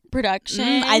Award-winning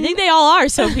production... I think they all are,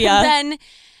 Sophia. Then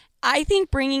I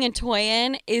think bringing a toy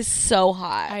in is so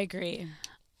hot. I agree.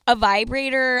 A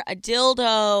vibrator, a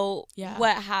dildo,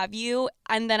 what have you.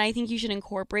 And then I think you should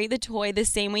incorporate the toy the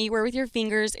same way you were with your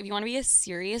fingers. If you want to be a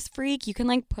serious freak, you can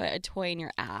like put a toy in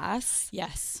your ass.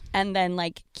 Yes. And then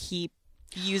like keep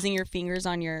using your fingers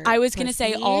on your I was gonna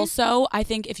say also, I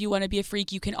think if you want to be a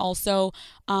freak, you can also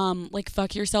like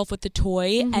fuck yourself with the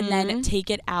toy and then take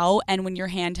it out, and when you're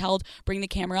handheld, bring the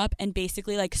camera up and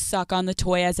basically like suck on the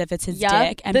toy as if it's his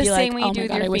dick and the be same like, way you oh do my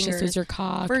with god, your I wish fingers. this was your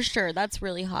cock. For sure, that's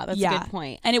really hot. That's a good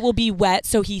point. And it will be wet,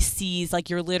 so he sees like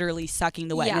you're literally sucking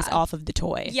the wetness off of the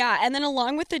toy. Yeah, and then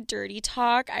along with the dirty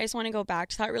talk, I just want to go back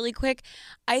to that really quick.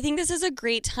 I think this is a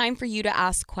great time for you to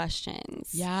ask questions.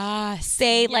 Yes.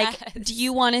 Say like, do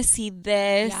you want to see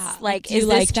this? Yeah. Like, do you is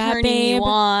like this that, turning babe? you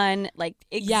on? Like,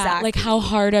 exactly. Yeah, like how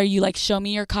hard are you? Like, show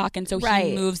me your cock, and so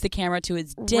he moves the camera to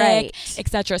his dick,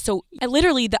 etc. So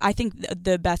literally, I think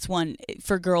the best one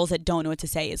for girls that don't know what to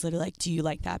say is literally like, do you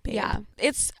like that, babe? Yeah,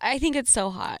 I think it's so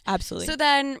hot. Absolutely. So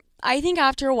then I think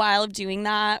after a while of doing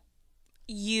that,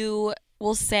 you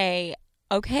will say,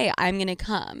 okay, I'm gonna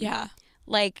come. Yeah.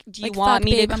 Like, do you like, want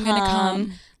me babe, to come? I'm gonna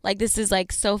come. Like, this is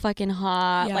like so fucking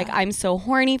hot. Yeah. Like, I'm so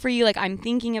horny for you. Like, I'm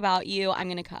thinking about you. I'm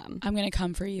gonna come. I'm gonna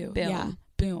come for you. Boom. Yeah.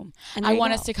 Boom. And I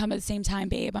want us to come at the same time,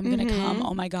 babe. I'm gonna come.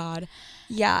 Oh my god.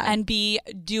 Yeah. And be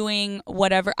doing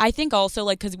whatever. I think also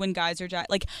like, because when guys are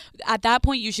like at that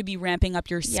point you should be ramping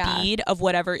up your speed of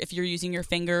whatever, if you're using your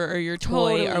finger or your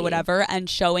toy or whatever, and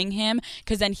showing him,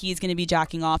 because then he's gonna be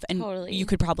jacking off and you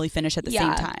could probably finish at the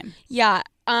same time. Yeah.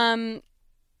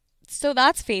 So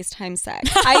that's FaceTime sex.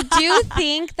 I do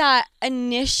think that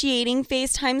initiating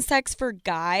FaceTime sex for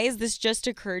guys, this just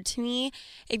occurred to me,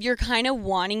 if you're kind of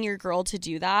wanting your girl to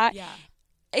do that,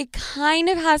 it kind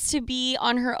of has to be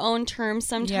on her own terms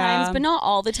sometimes, but not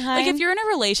all the time. Like if you're in a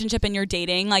relationship and you're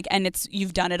dating, like, and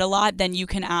you've done it a lot, then you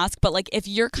can ask. But like if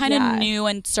you're kind of new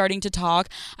and starting to talk,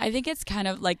 I think it's kind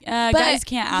of like guys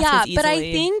can't ask as easily. But I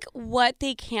think what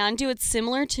they can do, it's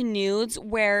similar to nudes,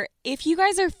 where if you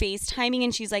guys are FaceTiming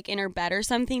and she's like in her bed or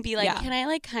something, be like, can I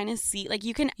like kind of see? Like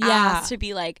you can ask to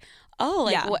be like, oh,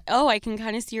 like I can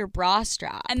kind of see your bra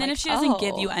strap. And then like, if she doesn't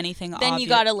give you anything, then you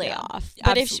gotta lay off.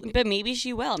 But but maybe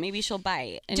she will. Maybe she'll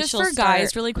bite. And just for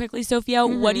guys, really quickly, Sophia,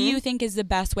 what do you think is the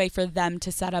best way for them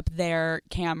to set up their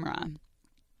camera?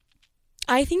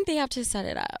 I think they have to set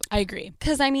it up. I agree.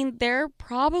 Because, I mean, they're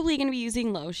probably going to be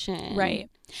using lotion. Right.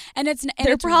 And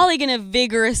they're probably going to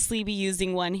vigorously be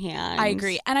using one hand. I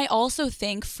agree. And I also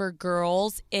think for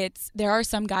girls, there are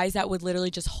some guys that would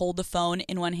literally just hold the phone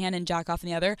in one hand and jack off in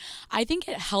the other. I think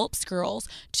it helps girls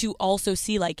to also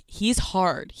see, like, he's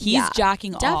hard. He's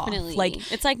jacking off. Definitely. Like,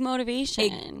 it's like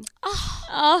motivation.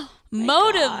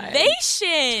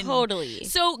 motivation. Totally.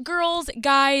 So girls,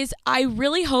 guys, I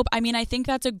really hope, I think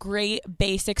that's a great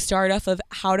basic start off of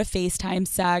how to FaceTime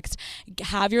sex.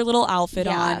 Have your little outfit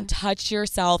on, touch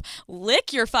yourself,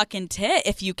 lick your fucking tit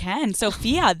if you can.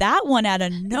 Sophia, that one out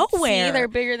of nowhere. See, they're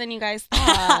bigger than you guys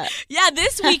thought. Yeah,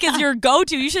 this week is your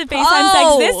go-to. You should FaceTime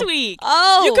sex this week.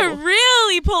 Oh. You could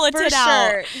really pull a tit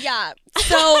out. Yeah.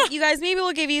 So, you guys, maybe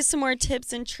we'll give you some more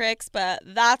tips and tricks, but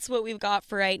that's what we've got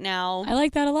for right now. I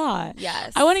like that a lot.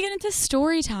 Yes. I want to get into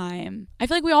story time. I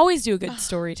feel like we always do a good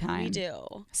story time. We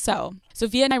do. So,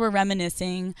 Sophia and I were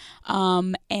reminiscing,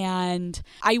 and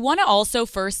I want to also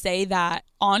first say that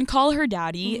on Call Her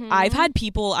Daddy, I've had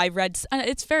people, I've read,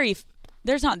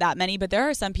 there's not that many, but there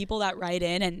are some people that write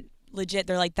in and legit,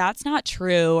 they're like, that's not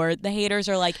true, or the haters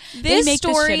are like, this they make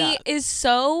story this shit up. is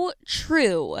so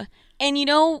true. And you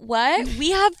know what? We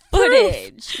have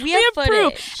footage. We have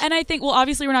footage. Proof. And I think, well,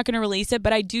 obviously we're not going to release it,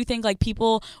 but I do think like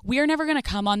people, we are never going to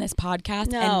come on this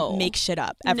podcast and make shit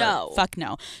up ever. No. Fuck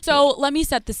no. So let me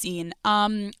set the scene.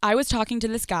 I was talking to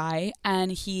this guy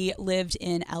and he lived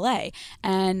in LA,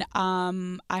 and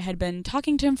I had been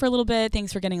talking to him for a little bit.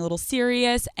 Things were getting a little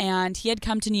serious, and he had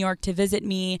come to New York to visit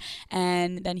me,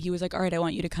 and then he was like, all right, I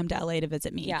want you to come to LA to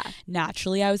visit me. Yeah.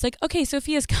 Naturally, I was like, okay,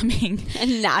 Sophia's coming.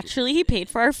 And naturally, he paid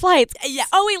for our flights. Yeah.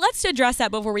 Oh, wait, let's address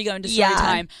that before we go into story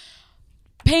time.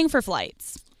 Paying for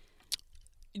flights.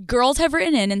 Girls have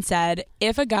written in and said,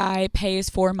 if a guy pays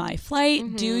for my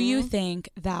flight, do you think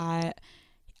that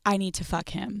I need to fuck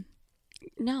him?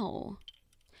 No.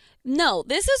 No,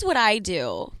 this is what I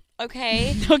do.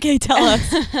 Okay? Okay, tell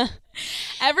us.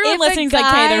 Everyone listening's like,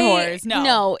 hey, they're whores.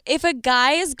 No, if a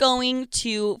guy is going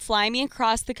to fly me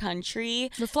across the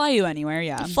country, or fly you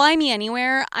anywhere, fly me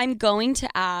anywhere, I'm going to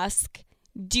ask,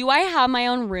 do I have my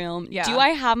own room? Yeah. Do I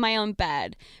have my own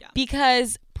bed? Yeah.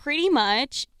 Because pretty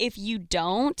much if you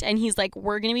don't and he's like,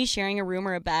 we're going to be sharing a room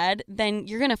or a bed, then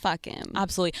you're going to fuck him.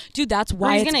 Absolutely. Dude, that's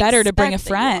why it's better to bring a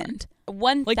friend.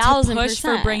 1,000%. Like to push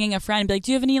for bringing a friend. Be like,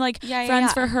 do you have any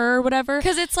friends for her or whatever?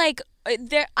 Because it's like,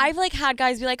 I've like had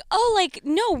guys be like, oh, like,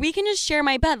 no, we can just share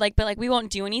my bed, like, but like we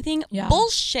won't do anything. Yeah.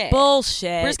 Bullshit. We're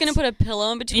just gonna put a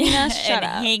pillow in between us. Shut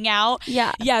up. Hang out.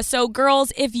 Yeah. So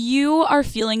girls, if you are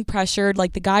feeling pressured,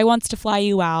 like the guy wants to fly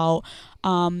you out,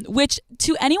 which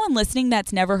to anyone listening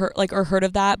that's never heard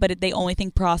of that, but they only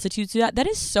think prostitutes do that. That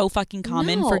is so fucking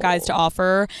common for guys to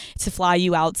offer to fly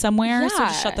you out somewhere. So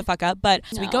just shut the fuck up. But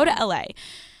so we go to LA.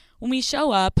 When we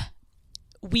show up,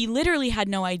 we literally had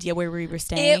no idea where we were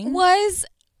staying. It was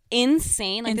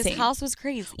insane. Like, this house was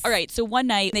crazy. All right. So one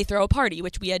night they throw a party,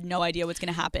 which we had no idea what's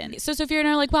going to happen. So Sophia and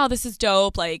I are like, wow, this is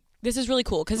dope. Like, this is really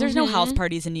cool because there's no house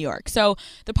parties in New York. So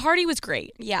the party was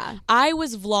great. Yeah. I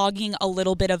was vlogging a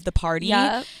little bit of the party.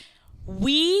 Yep.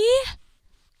 We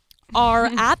are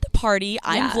at the party.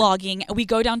 I'm vlogging. We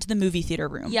go down to the movie theater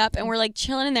room. Yep. And we're like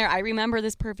chilling in there. I remember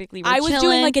this perfectly. I was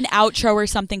doing like an outro or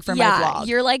something for my vlog.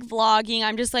 You're like vlogging.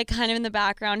 I'm just like kind of in the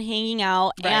background hanging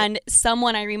out. Right. And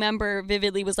someone I remember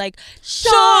vividly was like,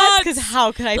 shots! Because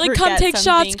how could I forget come take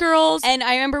something? Shots, girls. And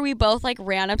I remember we both like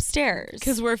ran upstairs.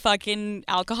 Because we're fucking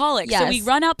alcoholics. Yes. So we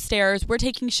run upstairs. We're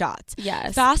taking shots.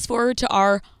 Yes. Fast forward to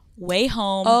our way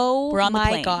home. Oh, we're on the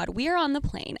plane. my God. We are on the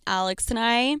plane. Alex and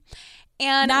I.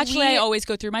 And naturally, I always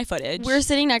go through my footage. We're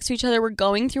sitting next to each other. We're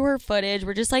going through her footage.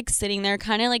 We're just like sitting there,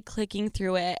 kind of like clicking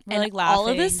through it. We're and like laughing. All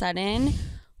of a sudden,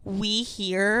 we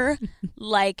hear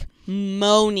like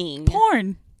moaning.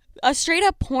 Porn. A straight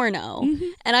up porno.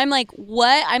 And I'm like,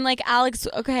 what? I'm like, Alex,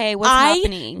 okay, what's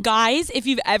happening? Guys, if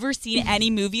you've ever seen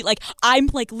any movie, like I'm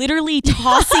like literally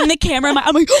tossing the camera. I'm like,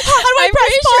 how do I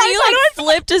press pause? Sure you like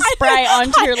flipped a Sprite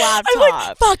onto your laptop. I'm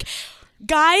like, fuck.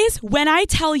 Guys, when I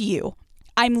tell you,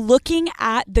 I'm looking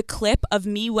at the clip of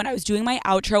me when I was doing my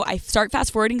outro. I start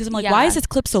fast forwarding because I'm like, why is this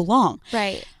clip so long?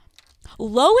 Right.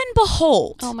 Lo and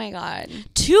behold. Oh my God.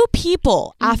 2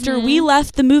 people after we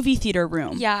left the movie theater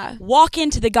room. Yeah. Walk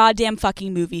into the goddamn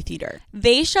fucking movie theater.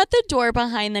 They shut the door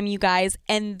behind them, you guys,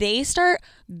 and they start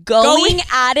going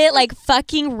at it like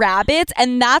fucking rabbits.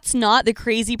 And that's not the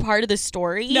crazy part of the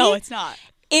story. No, it's not.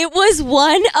 It was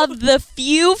one of the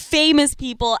few famous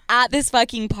people at this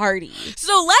fucking party.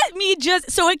 So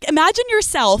imagine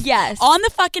yourself on the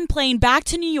fucking plane back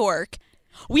to New York.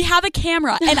 We have a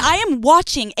camera and I am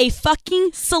watching a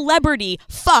fucking celebrity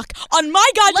fuck on my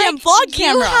goddamn vlog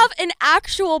camera. You have an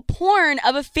actual porn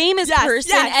of a famous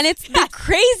person and it's the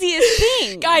craziest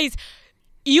thing. Guys,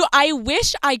 I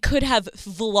wish I could have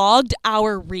vlogged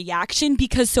our reaction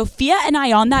because Sophia and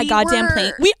I on that goddamn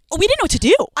plane, we didn't know what to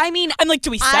do. I mean, I'm like,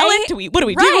 do we sell it? What do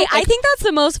we do? Right. Like, I think that's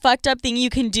the most fucked up thing you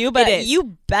can do, but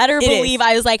you better believe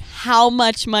I was like, how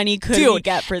much money could we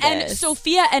get for this? And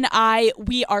Sophia and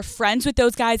we are friends with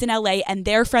those guys in LA, and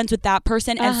they're friends with that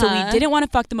person, and so we didn't want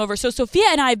to fuck them over. So Sophia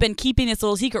and I have been keeping this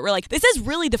little secret. We're like, this is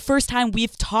really the first time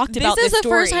we've talked about this story. This is the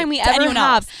first time we ever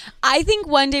have. I think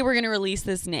one day we're going to release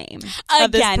this name.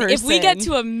 Again, if we get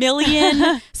to 1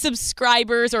 million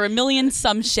subscribers or 1 million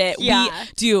some shit,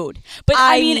 dude. But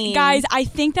I mean, guys, I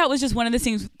think that was just one of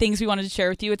the things we wanted to share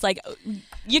with you. It's like,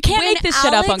 you can't make this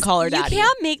shit up on Call Her Daddy. You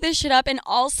can't make this shit up. And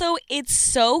also, it's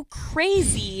so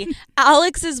crazy,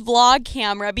 Alex's vlog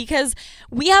camera, because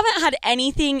we haven't had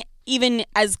anything even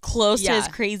as close to as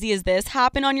crazy as this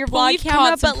happen on your vlog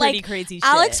camera, but like crazy shit.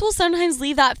 Alex will sometimes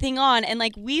leave that thing on, and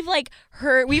like we've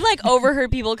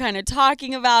overheard people kind of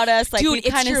talking about us, like, dude,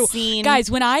 we've kind of seen.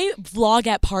 Guys, when I vlog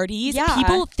at parties,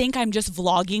 people think I'm just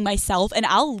vlogging myself, and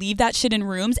I'll leave that shit in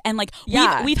rooms, and like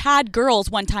we've had girls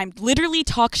one time literally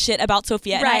talk shit about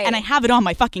Sophia, and I have it on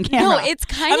my fucking camera. No, it's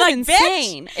kind of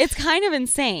insane. Bitch. It's kind of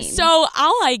insane. So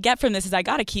all I get from this is I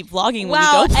gotta keep vlogging when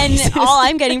we go places. And all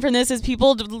I'm getting from this is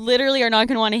people literally are not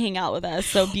going to want to hang out with us.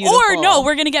 So beautiful. Or no,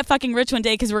 we're going to get fucking rich one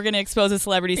day because we're going to expose a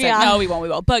celebrity. No, we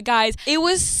won't. But guys, it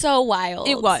was so wild.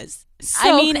 It was.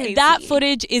 So crazy. That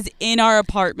footage is in our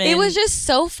apartment. It was just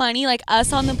so funny, like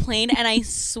us on the plane, and I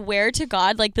swear to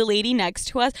God, like the lady next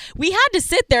to us, we had to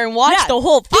sit there and watch the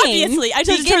whole thing. Obviously, I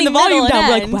just turned the volume down.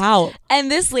 Like, wow.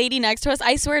 And this lady next to us,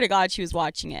 I swear to God, she was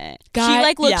watching it. God, she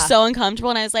like looked so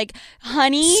uncomfortable, and I was like,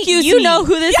 "Honey, Excuse you me. know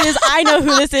who this is. I know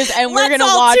who this is, and we're gonna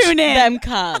watch them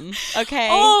come." Okay.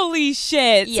 Holy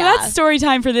shit! Yeah. So that's story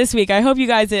time for this week. I hope you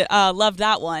guys loved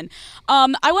that one.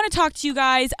 I want to talk to you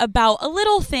guys about a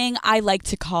little thing I like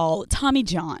to call Tommy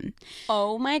John.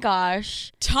 Oh my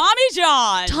gosh. Tommy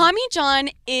John. Tommy John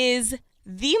is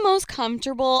the most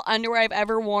comfortable underwear I've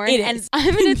ever worn. It and is.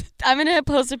 I'm gonna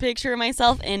post a picture of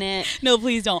myself in it. No,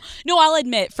 please don't. No, I'll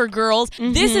admit, for girls,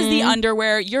 this is the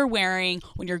underwear you're wearing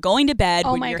when you're going to bed,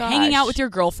 when you're hanging out with your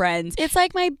girlfriends. It's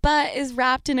like my butt is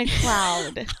wrapped in a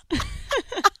cloud.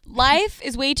 Life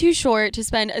is way too short to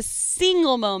spend a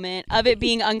single moment of it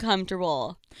being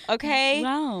uncomfortable. Okay?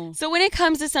 Wow. So when it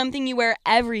comes to something you wear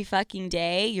every fucking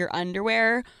day, your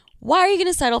underwear, why are you going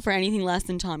to settle for anything less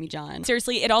than Tommy John?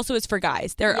 Seriously, it also is for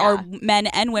guys. There are men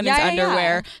and women's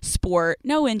underwear, sport,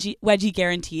 no wedgie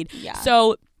guaranteed. Yeah.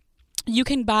 So you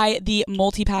can buy the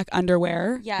multi-pack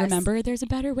underwear. Yes. Remember, there's a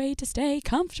better way to stay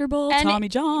comfortable. And Tommy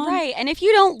John. Right. And if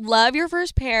you don't love your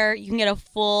first pair, you can get a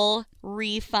full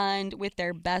refund with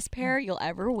their best pair you'll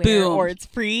ever wear. Boom. Or it's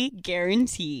free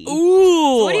guarantee.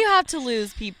 Ooh. So what do you have to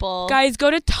lose, people? Guys,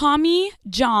 go to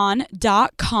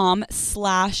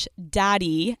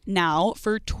TommyJohn.com/daddy now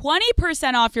for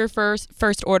 20% off your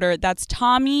first order. That's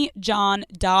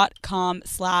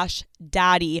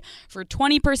TommyJohn.com/daddy for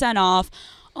 20% off.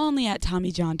 Only at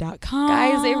TommyJohn.com.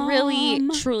 Guys, it really,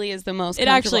 truly is the most comfortable. It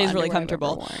actually is really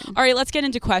comfortable. All right, let's get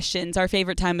into questions, our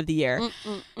favorite time of the year.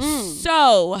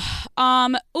 So,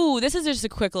 this is just a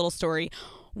quick little story.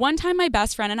 One time my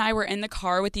best friend and I were in the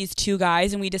car with these two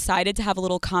guys, and we decided to have a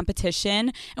little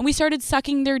competition, and we started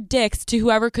sucking their dicks to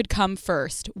whoever could come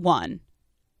first.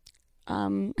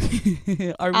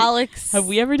 Alex, have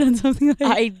we ever done something like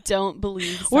that? I don't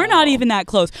believe so. We're not even that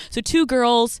close. So 2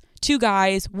 girls, 2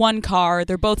 guys, 1 car.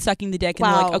 They're both sucking the dick, and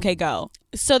they're like, okay, go.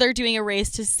 So they're doing a race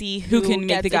to see who can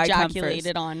make the guy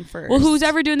ejaculated on first. Well, who's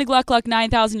ever doing the Gluck Gluck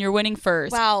 9000, you're winning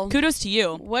first. Wow. Kudos to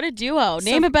you. What a duo.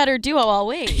 Name a better duo. I'll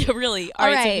wait. Yeah, really. All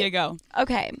right, Sophia, go.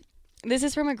 Okay. This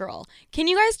is from a girl. Can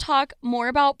you guys talk more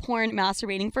about porn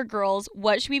masturbating for girls?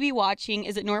 What should we be watching?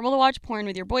 Is it normal to watch porn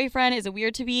with your boyfriend? Is it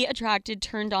weird to be attracted,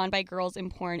 turned on by girls in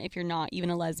porn if you're not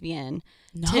even a lesbian?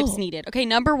 No. Tips needed. Okay,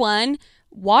 number 1,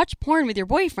 watch porn with your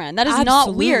boyfriend. That is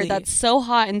not weird. That's so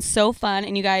hot and so fun,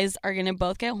 and you guys are going to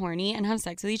both get horny and have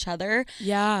sex with each other.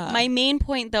 Yeah. My main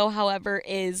point, though, however,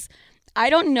 is I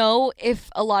don't know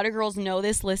if a lot of girls know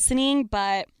this listening,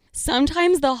 but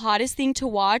sometimes the hottest thing to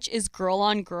watch is girl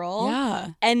on girl. Yeah.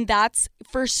 And that's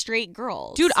for straight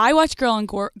girls. Dude, I watch girl on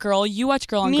girl. You watch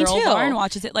girl on girl. Me too. Lauren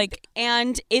watches it.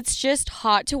 And it's just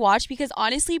hot to watch because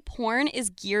honestly, porn is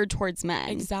geared towards men.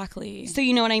 Exactly. So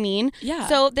you know what I mean? Yeah.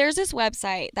 So there's this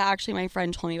website that actually my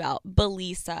friend told me about,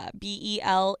 Belisa,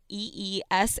 Beleesa.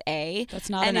 That's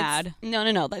not an ad.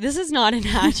 No. This is not an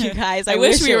ad, you guys. I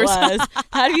wish we it were. was.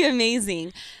 That'd be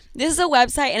amazing. This is a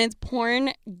website and it's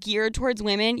porn geared towards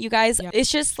women. You guys,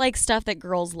 it's just like stuff that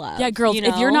girls love. Yeah, girls, you know?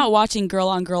 if you're not watching girl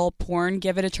on girl porn,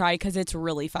 give it a try because it's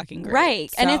really fucking great.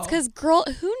 Right. So. And it's because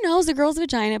who knows a girl's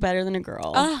vagina better than a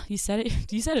girl? You said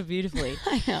it. You said it beautifully.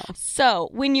 I know. So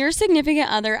when your significant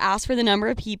other asks for the number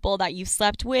of people that you've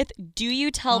slept with, do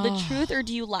you tell the truth or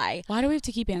do you lie? Why do we have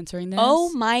to keep answering this?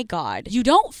 Oh my God. You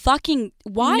don't fucking,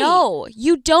 why? No,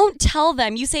 you don't tell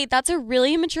them. You say, that's a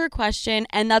really immature question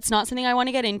and that's not something I want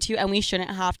to get into and we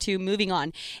shouldn't have to. Moving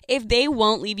on. If they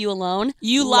won't leave you alone,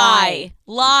 you lie.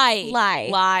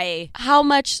 How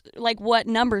much, like what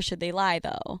number should they lie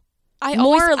though?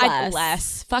 More or less.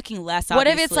 Less. Fucking less, What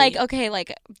obviously. if it's like, okay,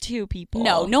 like 2 people?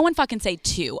 No one fucking say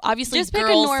 2. Obviously, just pick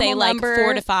girls a say like number.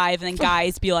 4 to 5, and then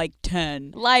guys be like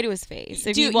 10. Lie to his face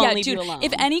if he won't leave you alone.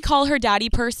 If any call her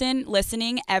daddy person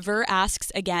listening ever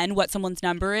asks again what someone's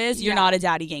number is, you're not a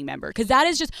daddy gang member. Because that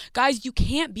is just, guys, you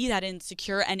can't be that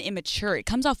insecure and immature. It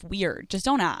comes off weird. Just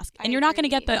don't ask. And you're not going to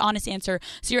get the honest answer,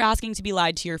 so you're asking to be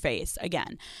lied to your face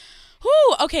again.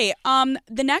 Whew, okay,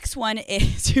 the next one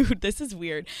is, dude, this is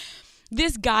weird.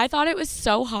 This guy thought it was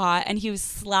so hot and he was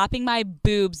slapping my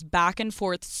boobs back and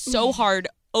forth so hard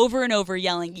over and over,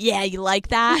 yelling, yeah, you like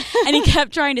that? And he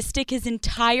kept trying to stick his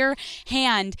entire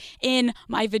hand in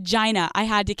my vagina. I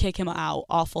had to kick him out.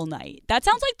 Awful night. That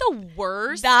sounds like the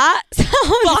worst that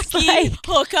fucking like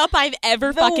hookup I've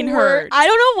ever fucking heard. I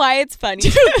don't know why it's funny.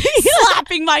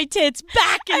 Slapping my tits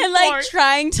back and forth. Like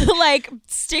trying to like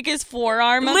stick his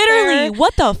forearm up Literally, there.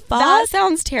 what the fuck? That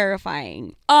sounds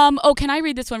terrifying. Can I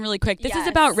read this one really quick? This is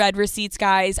about red receipts,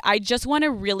 guys. I just want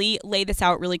to really lay this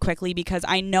out really quickly because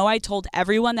I know I told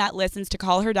everyone that listens to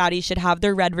Call Her Daddy should have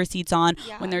their red receipts on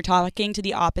when they're talking to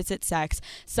the opposite sex.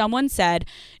 Someone said,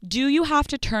 do you have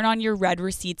to turn on your red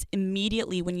receipts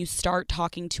immediately when you start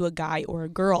talking to a guy or a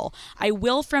girl? I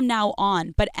will from now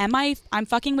on, but I'm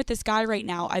fucking with this guy right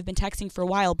now. I've been texting for a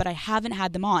while, but I haven't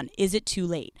had them on. Is it too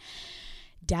late?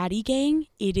 Daddy gang,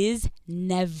 it is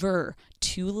never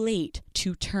too late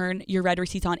to turn your red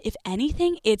receipts on. If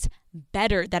anything, it's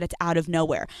better that it's out of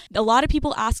nowhere. A lot of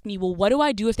people ask me, well, what do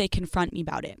I do if they confront me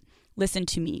about it? Listen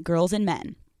to me, girls and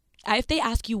men. If they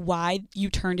ask you why you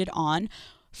turned it on,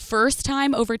 first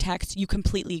time over text, you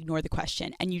completely ignore the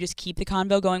question and you just keep the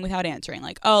convo going without answering.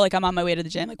 Like, oh, like I'm on my way to the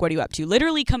gym. Like, what are you up to?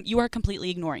 Literally, you are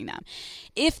completely ignoring them.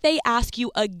 If they ask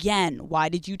you again, why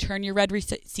did you turn your red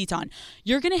receipts on?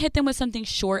 You're going to hit them with something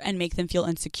short and make them feel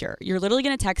insecure. You're literally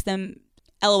going to text them,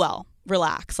 LOL,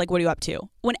 relax. Like, what are you up to?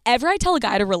 Whenever I tell a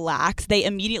guy to relax, they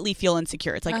immediately feel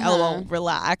insecure. It's like, LOL,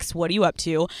 relax. What are you up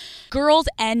to? Girls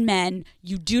and men,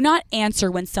 you do not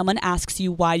answer when someone asks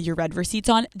you why your red receipts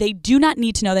on. They do not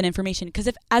need to know that information because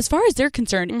if, as far as they're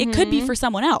concerned, it could be for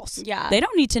someone else. Yeah. They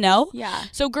don't need to know. Yeah.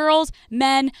 So girls,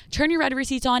 men, turn your red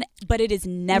receipts on, but it is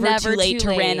never too late to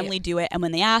randomly do it. And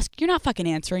when they ask, you're not fucking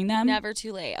answering them. Never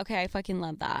too late. Okay, I fucking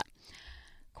love that.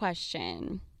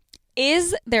 Question.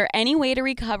 Is there any way to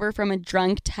recover from a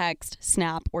drunk text,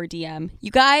 snap, or DM?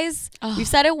 You guys, we've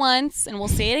said it once and we'll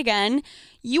say it again.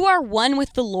 You are one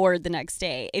with the Lord the next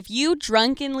day. If you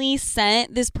drunkenly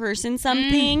sent this person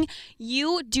something,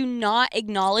 you do not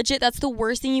acknowledge it. That's the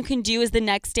worst thing you can do is the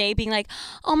next day being like,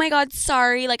 oh my God,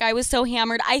 sorry. Like I was so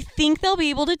hammered. I think they'll be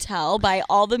able to tell by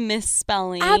all the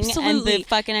misspelling and the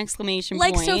fucking exclamation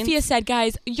like points. Sophia said,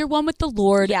 guys, you're one with the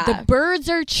Lord. Yeah. The birds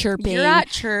are chirping. You're at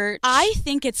church. I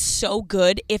think it's so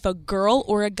good if a girl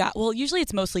or a guy, well, usually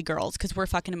it's mostly girls because we're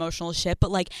fucking emotional as shit, but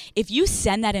like if you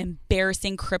send that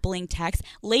embarrassing, crippling text,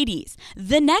 ladies,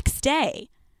 the next day,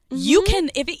 you can,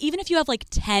 even if you have like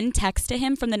 10 texts to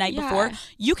him from the night before,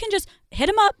 you can just hit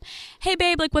him up. Hey,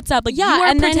 babe, like, what's up? Like, you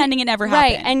are pretending it never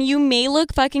happened. Right, and you may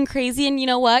look fucking crazy, and you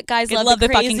know what? Guys love the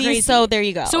fucking crazy, so there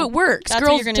you go. So it works. That's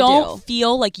Girls don't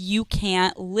feel like you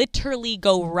can't literally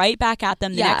go right back at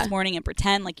them the next morning and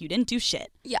pretend like you didn't do shit.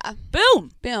 Yeah.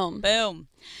 Boom. Boom. Boom.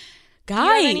 Do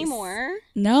Guys. you have any more?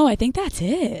 No, I think that's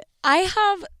it. I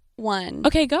have one.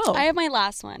 Okay, go. I have my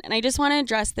last one, and I just want to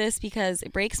address this because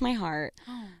it breaks my heart.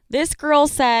 This girl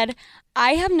said,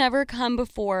 I have never come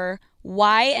before.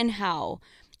 Why and how?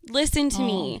 Listen to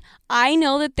me. I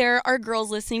know that there are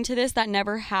girls listening to this that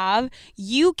never have.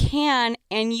 You can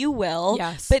and you will.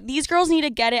 Yes. But these girls need to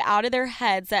get it out of their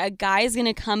heads that a guy is going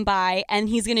to come by and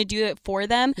he's going to do it for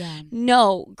them. Yeah.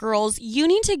 No, girls, you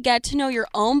need to get to know your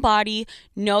own body,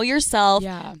 know yourself,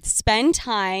 spend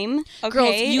time. Okay.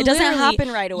 Girls, it doesn't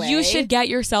happen right away. You should get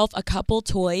yourself a couple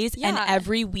toys and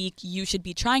every week you should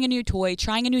be trying a new toy,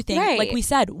 trying a new thing. Right. Like we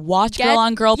said, watch girl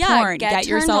on girl porn. Get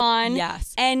yourself on.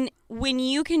 Yes. And when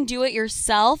you can do it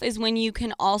yourself is when you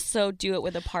can also do it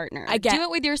with a partner. Do it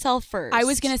with yourself first. I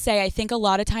was going to say, I think a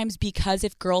lot of times, because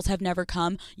if girls have never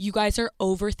come, you guys are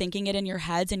overthinking it in your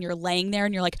heads and you're laying there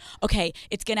and you're like, okay,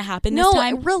 it's going to happen this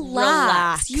time. No,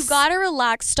 relax. You got to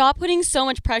relax. Stop putting so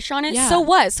much pressure on it. Yeah. So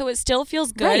what? So it still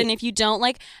feels good. Right. And if you don't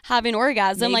like have an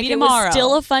orgasm, Maybe like tomorrow. it was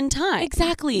still a fun time.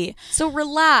 Exactly. So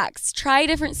relax. Try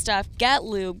different stuff. Get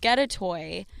lube. Get a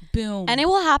toy. Boom. And it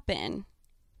will happen.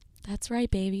 That's right,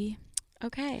 baby.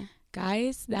 Okay.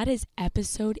 Guys, that is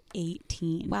episode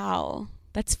 18. Wow.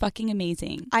 That's fucking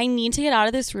amazing. I need to get out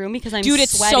of this room because I'm Dude,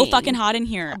 it's sweating. so fucking hot in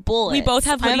here. Bullets. We both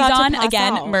have I'm hoodies about to on. pass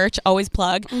Again, out. merch, always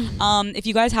plug. If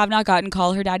you guys have not gotten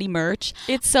Call Her Daddy merch.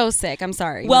 It's so sick. I'm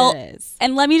sorry. Well, but it is.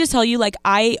 and let me just tell you, like,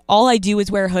 all I do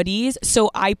is wear hoodies. So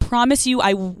I promise you,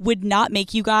 I would not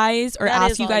make you guys or That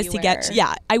ask is you all guys you to wear. get.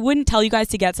 Yeah, I wouldn't tell you guys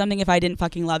to get something if I didn't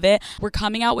fucking love it. We're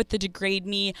coming out with the Degrade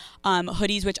Me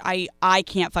hoodies, which I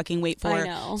can't fucking wait for. I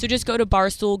know. So just go to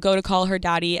Barstool, go to Call Her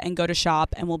Daddy, and go to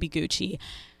shop, and we'll be Gucci.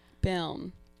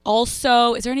 Boom.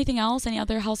 Also, is there anything else? Any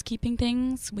other housekeeping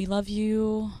things? We love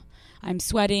you. I'm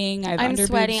sweating. I'm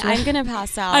sweating. I'm going to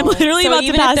pass out. I'm literally about to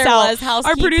even pass if there out. was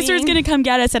Our producer's going to come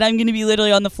get us and I'm going to be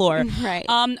literally on the floor. Right.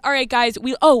 All right, guys.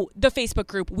 The Facebook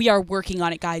group. We are working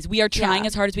on it, guys. We are trying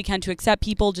as hard as we can to accept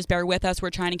people. Just bear with us. We're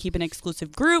trying to keep an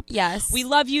exclusive group. Yes. We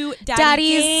love you,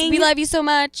 Daddies. gang. We love you so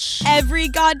much. Every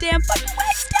goddamn fucking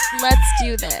Wednesday. Let's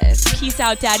do this. Peace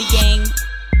out, Daddy gang.